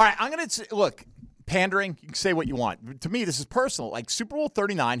 All right, I'm going to look. Pandering, you can say what you want. To me, this is personal. Like Super Bowl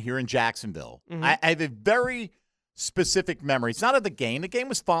 39 here in Jacksonville, I have a very specific memory. It's not of the game. The game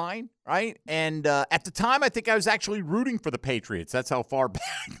was fine, right? And at the time, I think I was actually rooting for the Patriots. That's how far back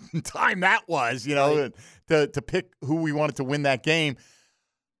in time that was, to pick who we wanted to win that game.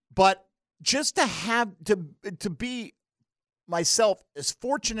 But just to have to be myself, as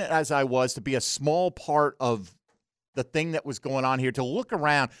fortunate as I was to be a small part of the thing that was going on here, to look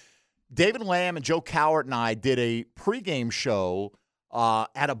around. David Lamb and Joe Cowart and I did a pregame show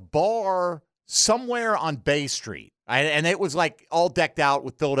at a bar somewhere on Bay Street. Right? And it was like all decked out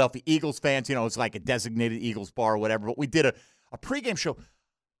with Philadelphia Eagles fans. It was like a designated Eagles bar or whatever. But we did a pregame show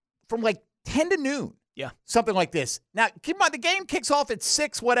from like 10 to noon. Yeah. Something like this. Now, keep in mind, the game kicks off at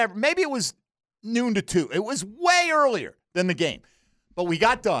 6, whatever. Maybe it was noon to 2. It was way earlier than the game. But we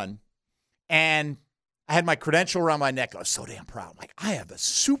got done, and I had my credential around my neck. I was so damn proud. I'm like, I have a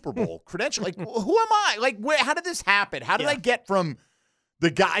Super Bowl credential. Like, who am I? Like, how did this happen? How did I get from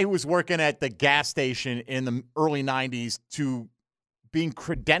the guy who was working at the gas station in the early 90s to being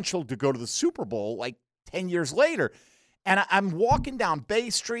credentialed to go to the Super Bowl like 10 years later? And I'm walking down Bay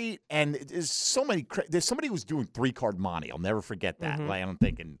Street, and there's somebody who's doing 3-card money. I'll never forget that. Like, I'm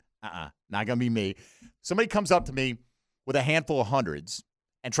thinking, not going to be me. Somebody comes up to me with a handful of hundreds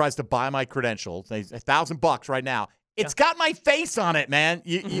and tries to buy my credentials. $1,000 right now. It's got my face on it, man.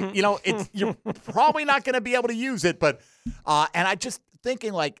 You're probably not going to be able to use it, but and I just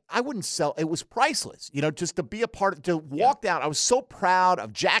thinking like I wouldn't sell. It was priceless, just to be a part of, to walk down. I was so proud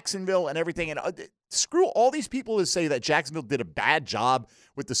of Jacksonville and everything. And screw all these people who say that Jacksonville did a bad job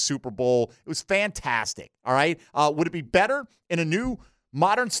with the Super Bowl. It was fantastic. All right, would it be better in a new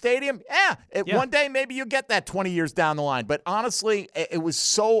Modern stadium, one day maybe you'll get that 20 years down the line. But honestly, it was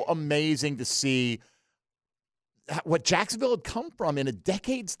so amazing to see what Jacksonville had come from in a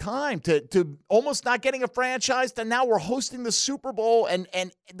decade's time to almost not getting a franchise to now we're hosting the Super Bowl and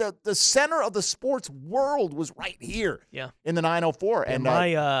the center of the sports world was right here in the 904. And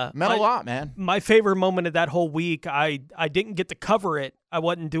meant a lot, man. My favorite moment of that whole week, I didn't get to cover it. I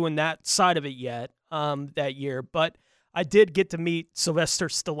wasn't doing that side of it yet that year, but I did get to meet Sylvester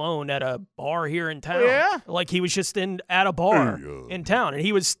Stallone at a bar here in town. Oh, yeah? Like he was just at a bar in town, and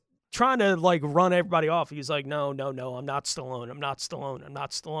he was trying to like run everybody off. He was like, no, I'm not Stallone. I'm not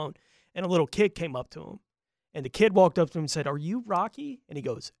Stallone. And a little kid came up to him, and the kid walked up to him and said, "Are you Rocky?" And he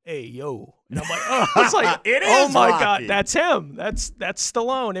goes, "Hey, yo." And I'm like, I was like, It oh is my Rocky. God, that's him. That's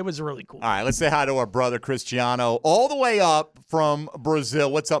Stallone. It was really cool. All right, let's say hi to our brother Cristiano, all the way up from Brazil.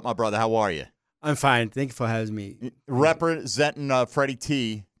 What's up, my brother? How are you? I'm fine. Thank you for having me. Representing Freddie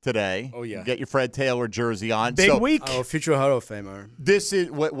T today. Oh, yeah. Get your Fred Taylor jersey on. Big week. Our future Hall of Famer. This is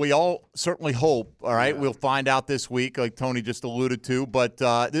what we all certainly hope, all right? Yeah. We'll find out this week, like Tony just alluded to. But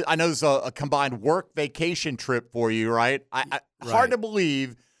I know this is a combined work vacation trip for you, right? Hard to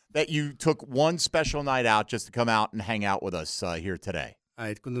believe that you took one special night out just to come out and hang out with us here today.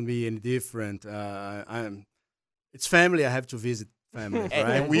 It couldn't be any different. It's family. I have to visit family, right?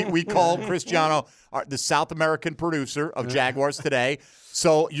 And we call Cristiano the South American producer of Jaguars Today.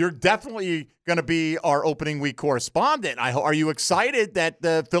 So you're definitely going to be our opening week correspondent. Are you excited that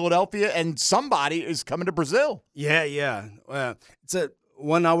Philadelphia and somebody is coming to Brazil? Yeah. Well, it's a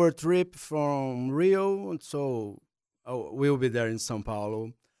 1 hour trip from Rio, so we'll be there in São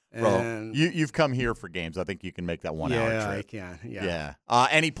Paulo. And Bro, you've come here for games. I think you can make that 1 hour trip. Yeah, I can. Yeah.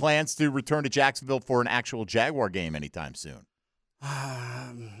 Any plans to return to Jacksonville for an actual Jaguar game anytime soon?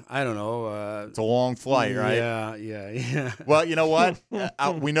 I don't know. It's a long flight, right? Yeah. Well, you know what?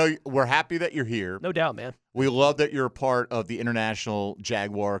 We know we're happy that you're here. No doubt, man. We love that you're a part of the international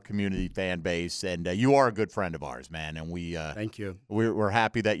Jaguar community fan base, and you are a good friend of ours, man. And thank you. We're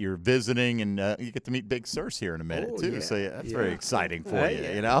happy that you're visiting, and you get to meet Big Sirs here in a minute too. Yeah. So that's very exciting for you.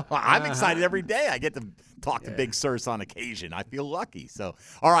 You know, I'm excited every day. I get to talk to Big Sirs on occasion. I feel lucky. So,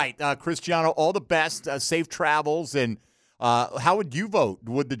 all right, Cristiano, all the best, safe travels, and. How would you vote?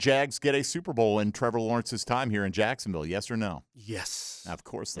 Would the Jags get a Super Bowl in Trevor Lawrence's time here in Jacksonville? Yes or no? Yes. Of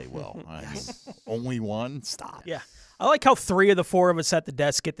course they will. Only one? Stop. Yeah. I like how 3 of the 4 of us at the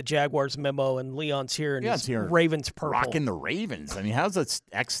desk get the Jaguars memo, and Leon's here in his Ravens purple. Rocking the Ravens. I mean, how's an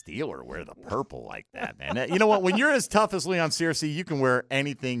ex-Steeler wear the purple like that, man? You know what? When you're as tough as Leon Searcy, you can wear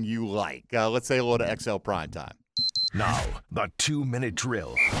anything you like. Let's say hello to XL Primetime. Now, the 2-minute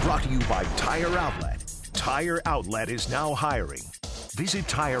drill, brought to you by Tire Outlet. Tire Outlet is now hiring. Visit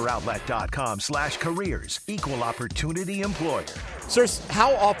TireOutlet.com/careers. Equal opportunity employer. Sirs,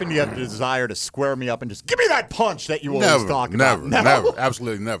 how often do you have the desire to square me up and just give me that punch that you always talk about? Never.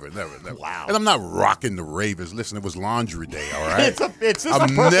 Absolutely never. Wow. And I'm not rocking the Ravens. Listen, it was laundry day, all right? It's just a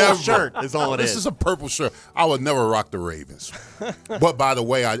purple shirt is all it is. This is a purple shirt. I would never rock the Ravens. But, by the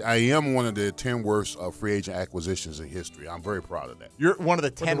way, I am one of the 10 worst free agent acquisitions in history. I'm very proud of that. You're one of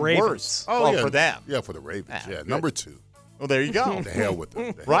the 10 worst for them. Yeah, for the Ravens. Number 2. Well, there you go. The hell with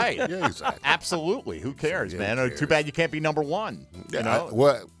them. Right. Yeah, exactly. Absolutely. Who cares, man? Too bad you can't be number 1. You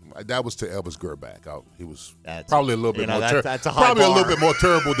know? That was to Elvis Gerback. He was that's probably a little bit more terrible. That's a high bar. A little bit more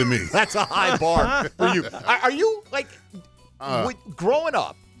terrible than me. That's a high bar for you. Are you, like, growing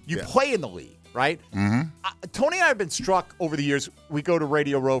up, you play in the league, right? Mm-hmm. Tony and I have been struck over the years. We go to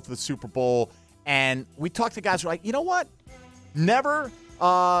Radio Row for the Super Bowl, and we talk to guys who are like, you know what? Never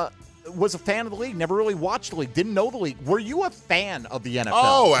was a fan of the league, never really watched the league, didn't know the league. Were you a fan of the NFL?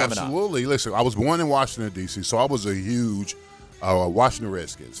 Oh, absolutely. Listen, I was born in Washington, D.C., so I was a huge Washington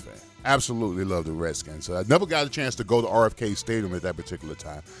Redskins fan. Absolutely loved the Redskins. I never got a chance to go to RFK Stadium at that particular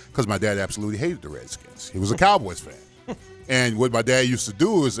time because my dad absolutely hated the Redskins. He was a Cowboys fan. And what my dad used to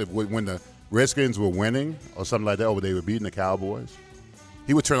do is when the Redskins were winning or something like that, or they were beating the Cowboys,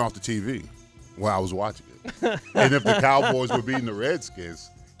 he would turn off the TV while I was watching it. And if the Cowboys were beating the Redskins,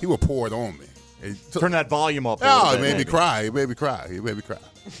 he would pour it on me. Turn that volume up. Oh, it made me cry.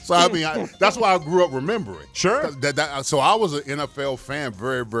 So, I mean, that's why I grew up remembering. Sure. So I was an NFL fan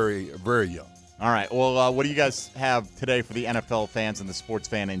very, very, very young. All right. Well, what do you guys have today for the NFL fans and the sports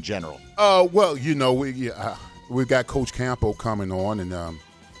fan in general? Well, you know, we've got Coach Campo coming on, and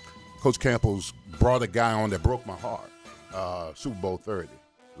Coach Campos brought a guy on that broke my heart, Super Bowl 30,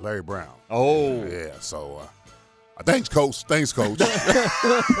 Larry Brown. Oh. Yeah, so thanks, Coach.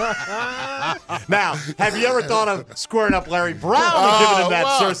 Now, have you ever thought of squaring up Larry Brown and giving him that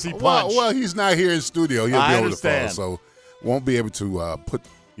Cersei punch? Well, he's not here in studio. He'll be over the phone. So won't be able to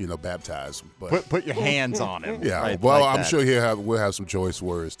baptize him. But put your hands on him. Yeah. Right, well, like I'm that. sure we'll have some choice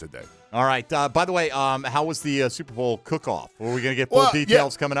words today. All right. By the way, how was the Super Bowl cook-off? Were we going to get full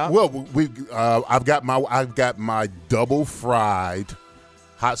details coming up? Well, I've got my double fried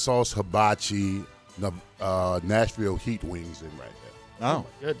hot sauce hibachi Nashville heat wings in right there. Oh,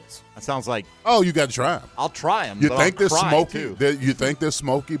 my goodness. That sounds like. Oh, you got to try them. I'll try them. You think they're smoky? You think they're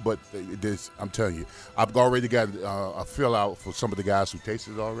smoky, but I'm telling you, I've already got a fill out for some of the guys who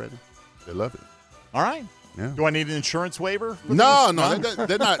tasted it already. They love it. All right. Yeah. Do I need an insurance waiver? No,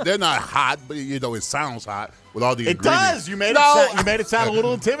 they're not hot, but it sounds hot with all the It ingredients. does. You made it sound a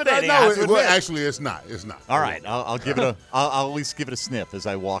little intimidating. Well, actually, it's not. It's not. All right, I'll give it I'll at least give it a sniff as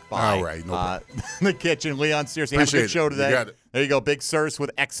I walk by. All right, no problem. The kitchen, Leon. Seriously, have a good show today. You got it. There you go, Big Sirs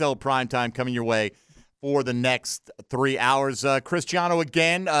with XL Primetime coming your way for the next 3 hours. Cristiano,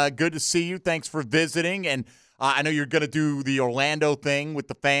 again, good to see you. Thanks for visiting, and I know you're going to do the Orlando thing with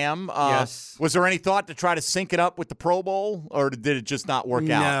the fam. Yes. Was there any thought to try to sync it up with the Pro Bowl, or did it just not work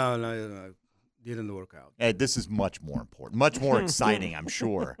out? No. Didn't work out. Hey, this is much more important, much more exciting, I'm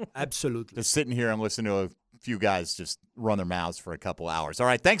sure. Absolutely. Just sitting here and listening to a few guys just run their mouths for a couple hours. All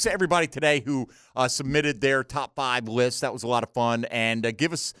right, thanks to everybody today who submitted their top 5 lists. That was a lot of fun, and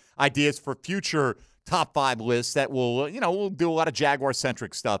give us ideas for future top 5 lists that will, we'll do a lot of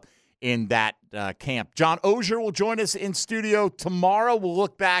Jaguar-centric stuff in that camp. John Ogier will join us in studio tomorrow. We'll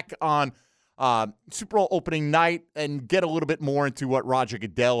look back on Super Bowl opening night and get a little bit more into what Roger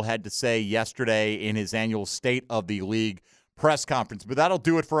Goodell had to say yesterday in his annual State of the League press conference. But that'll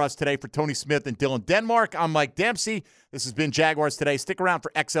do it for us today. For Tony Smith and Dylan Denmark, I'm Mike Dempsey. This has been Jaguars Today. Stick around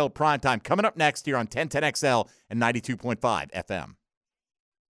for XL Primetime coming up next here on 1010XL and 92.5 FM.